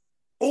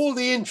 all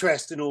the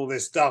interest in all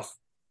this stuff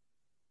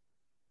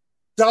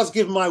does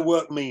give my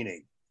work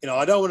meaning.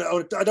 I don't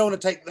want to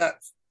take that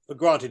for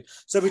granted.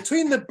 So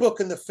between the book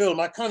and the film,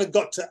 I kind of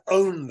got to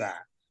own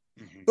that.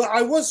 Mm-hmm. But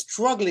I was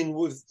struggling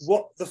with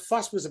what the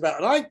fuss was about.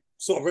 And I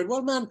sort of read,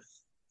 well, man,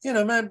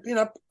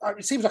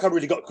 it seems like I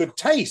really got good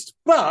taste.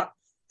 But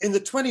in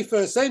the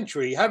 21st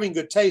century, having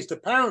good taste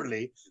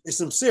apparently is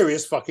some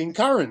serious fucking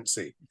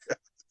currency.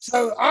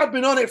 So I've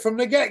been on it from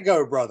the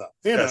get-go, brother.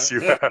 Yes,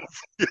 you have.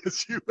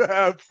 Yes, you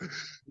have.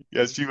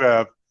 Yes, you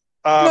have.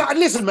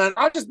 Listen, man,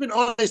 I've just been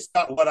honest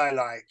about what I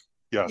like.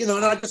 Yes.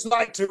 And I just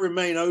like to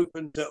remain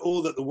open to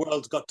all that the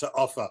world's got to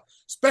offer,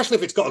 especially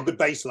if it's got a good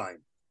baseline.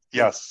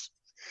 Yes.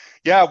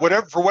 Yeah,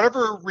 for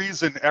whatever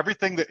reason,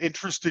 everything that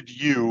interested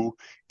you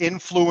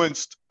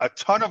influenced a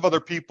ton of other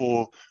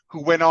people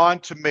who went on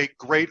to make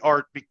great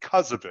art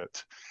because of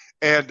it.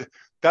 And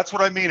that's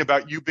what I mean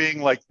about you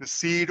being like the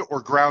seed or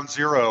ground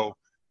zero.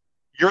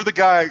 You're the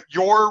guy,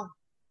 you're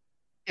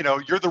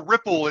the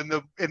ripple in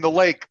the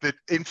lake that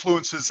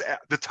influences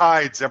the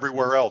tides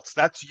everywhere else.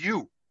 That's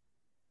you.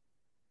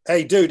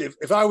 Hey, dude,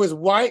 if I was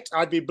white,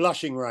 I'd be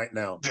blushing right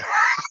now.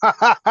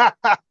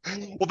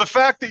 Well, the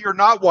fact that you're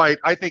not white,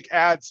 I think,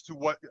 adds to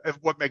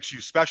what makes you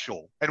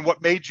special and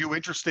what made you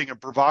interesting and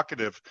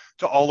provocative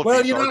to all of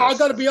these artists. I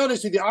got to be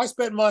honest with you. I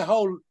spent my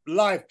whole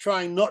life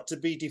trying not to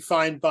be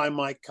defined by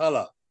my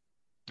color.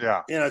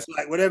 Yeah. It's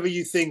like whatever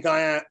you think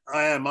I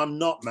am, I'm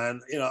not,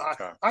 man.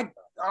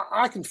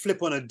 I can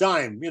flip on a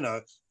dime,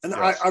 and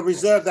yes. I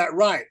reserve that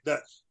right, that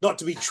not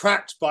to be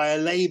trapped by a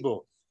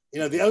label.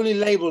 The only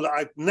label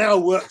that now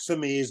works for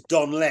me is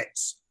Don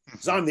Letts,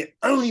 because I'm the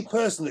only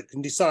person that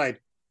can decide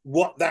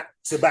what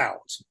that's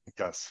about.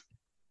 Yes.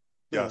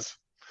 Yes.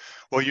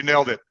 Well, you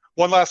nailed it.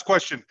 One last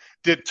question.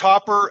 Did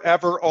Topper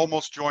ever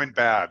almost join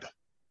Bad?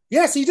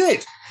 Yes, he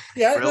did.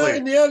 Yeah, really?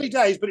 In the early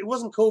days, but it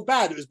wasn't called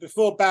Bad. It was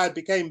before Bad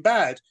became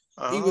Bad.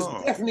 Oh. He was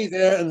definitely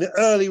there in the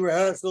early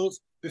rehearsals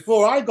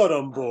before I got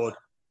on board.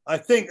 I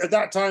think at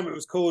that time it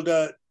was called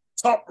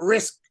Top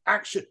Risk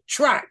Action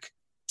Track.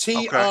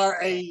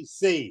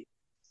 TRAC.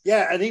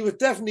 Yeah, and he was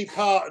definitely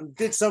part and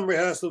did some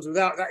rehearsals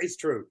without. That is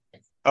true.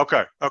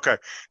 Okay.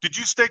 Did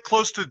you stay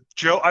close to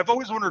Joe? I've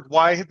always wondered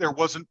why there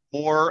wasn't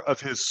more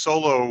of his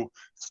solo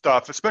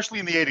stuff, especially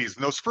in the 80s.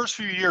 In those first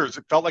few years,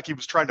 it felt like he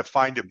was trying to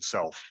find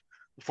himself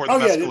before the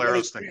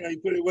Mescaleros thing.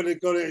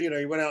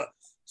 He went out,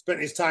 spent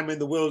his time in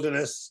the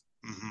wilderness,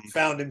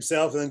 found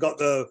himself, and then got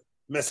the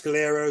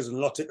Mescaleros and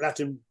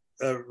Latin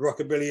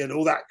rockabilly and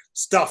all that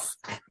stuff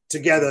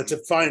together to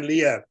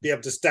finally be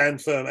able to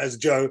stand firm as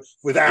Joe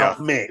without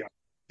Mick.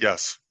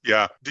 Yes.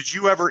 Yeah. Did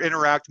you ever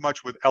interact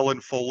much with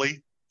Ellen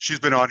Foley? She's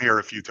been on here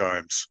a few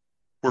times.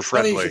 We're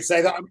friendly. Funny you should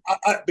say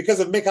that. Because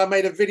of Mick, I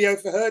made a video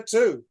for her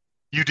too.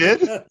 You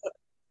did?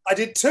 I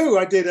did too.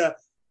 I did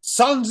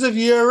Sons of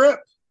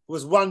Europe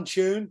was one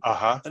tune.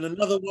 Uh-huh. And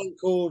another one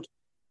called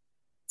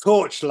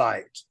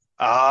Torchlight.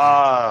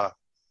 Ah,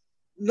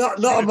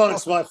 Not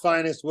amongst my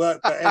finest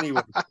work, but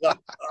anyway,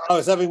 I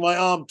was having my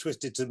arm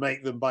twisted to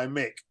make them by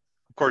Mick.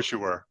 of course you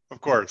were. Of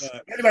course.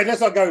 Anyway,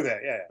 let's not go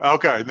there. Yeah.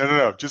 Okay.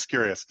 No. Just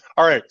curious.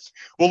 All right.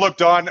 Well, look,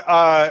 Don,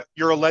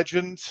 you're a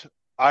legend.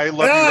 I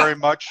love you very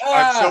much.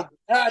 Yes.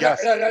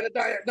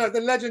 No, the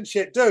legend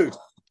shit, dude.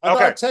 I've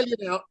got to tell you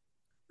now,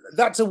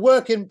 that's a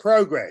work in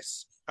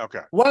progress.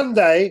 Okay. One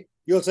day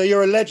you'll say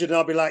you're a legend, and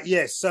I'll be like,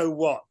 yes, so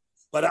what?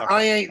 But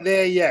I ain't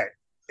there yet.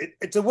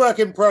 It's a work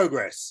in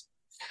progress.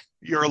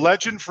 You're a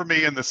legend for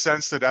me in the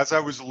sense that, as I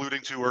was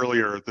alluding to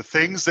earlier, the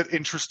things that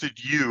interested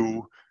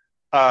you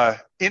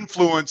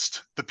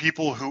influenced the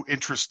people who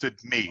interested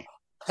me.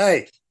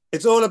 Hey,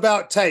 it's all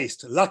about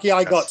taste. Lucky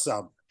I got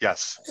some.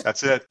 Yes,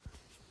 that's it.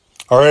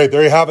 All right,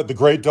 there you have it, the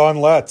great Don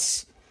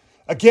Letts.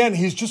 Again,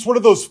 he's just one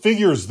of those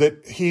figures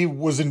that he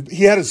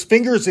had his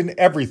fingers in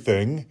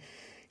everything.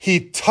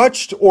 He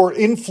touched or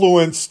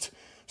influenced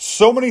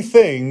so many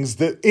things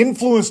that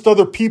influenced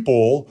other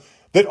people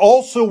that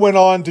also went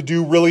on to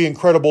do really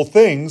incredible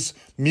things,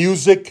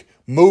 music,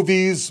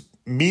 movies,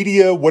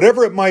 media,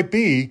 whatever it might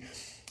be,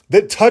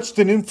 that touched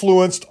and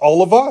influenced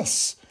all of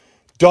us.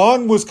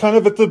 Don was kind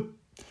of at the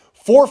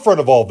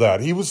forefront of all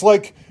that. He was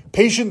like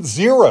patient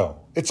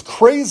zero. It's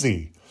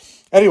crazy.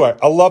 Anyway,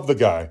 I love the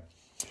guy.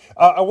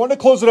 I want to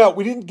close it out.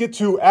 We didn't get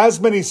to as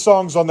many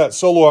songs on that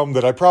solo album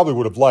that I probably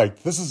would have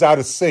liked. This is Out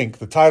of Sync,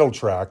 the title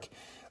track.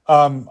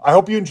 I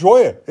hope you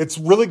enjoy it. It's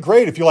really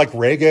great. If you like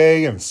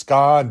reggae and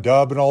ska and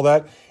dub and all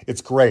that,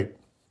 it's great.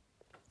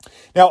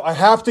 Now, I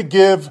have to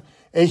give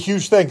a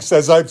huge thanks.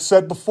 As I've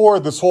said before,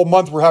 this whole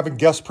month we're having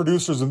guest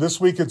producers, and this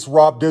week it's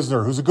Rob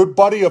Disner, who's a good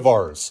buddy of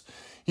ours.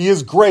 He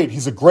is great.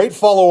 He's a great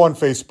follow on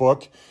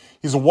Facebook.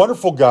 He's a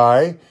wonderful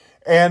guy.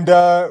 And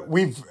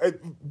we've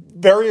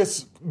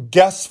various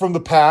guests from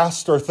the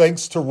past are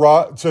thanks to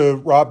Rob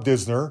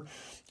Disner.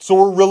 So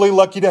we're really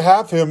lucky to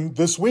have him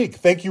this week.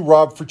 Thank you,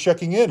 Rob, for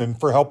checking in and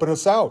for helping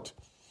us out.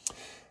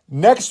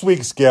 Next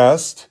week's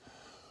guest,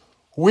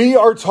 we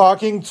are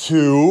talking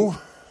to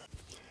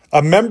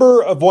a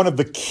member of one of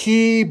the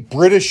key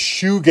British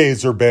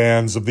shoegazer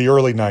bands of the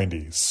early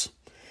 90s.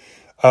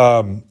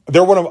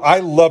 I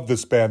love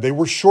this band. They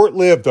were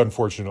short-lived,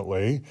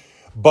 unfortunately,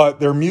 but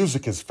their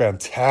music is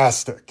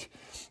fantastic.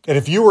 And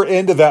if you were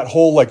into that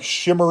whole like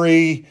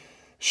shimmery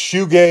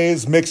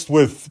shoegaze mixed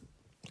with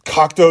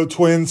Cocteau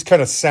Twins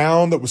kind of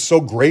sound that was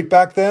so great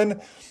back then,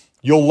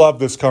 you'll love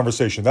this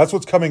conversation. That's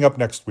what's coming up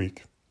next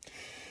week.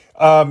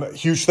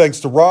 Huge thanks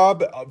to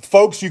Rob.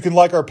 Folks, you can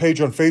like our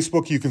page on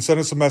Facebook. You can send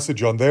us a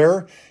message on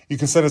there. You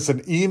can send us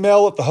an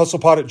email at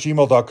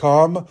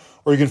thehustlepod@gmail.com,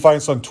 or you can find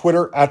us on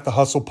Twitter at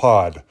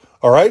thehustlepod.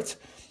 All right?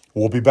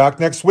 We'll be back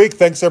next week.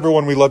 Thanks,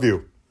 everyone. We love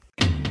you.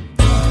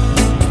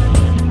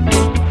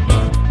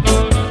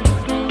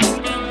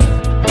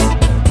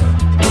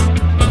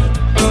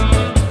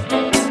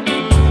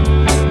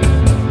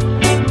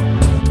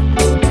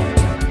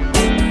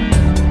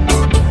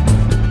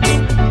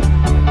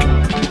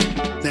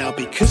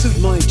 Because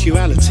of my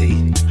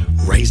duality,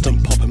 raised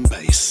on pop and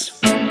bass,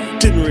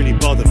 didn't really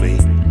bother me,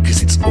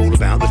 because it's all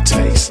about the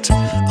taste.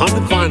 I'm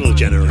the vinyl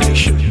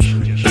generation,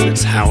 and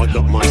it's how I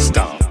got my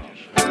start.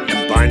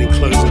 Combining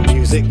clothes and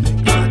music,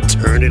 I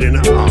turn it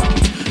into art.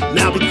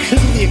 Now because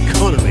of the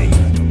economy,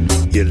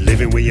 you're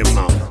living with your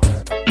mum.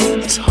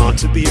 It's hard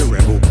to be a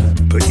rebel,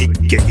 but you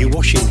get your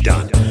washing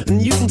done.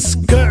 And you can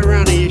skirt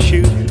around the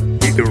issue,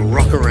 you can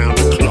rock around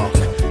the clock,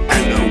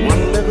 and no one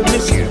will ever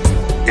miss you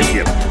if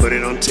you put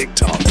it on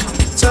TikTok.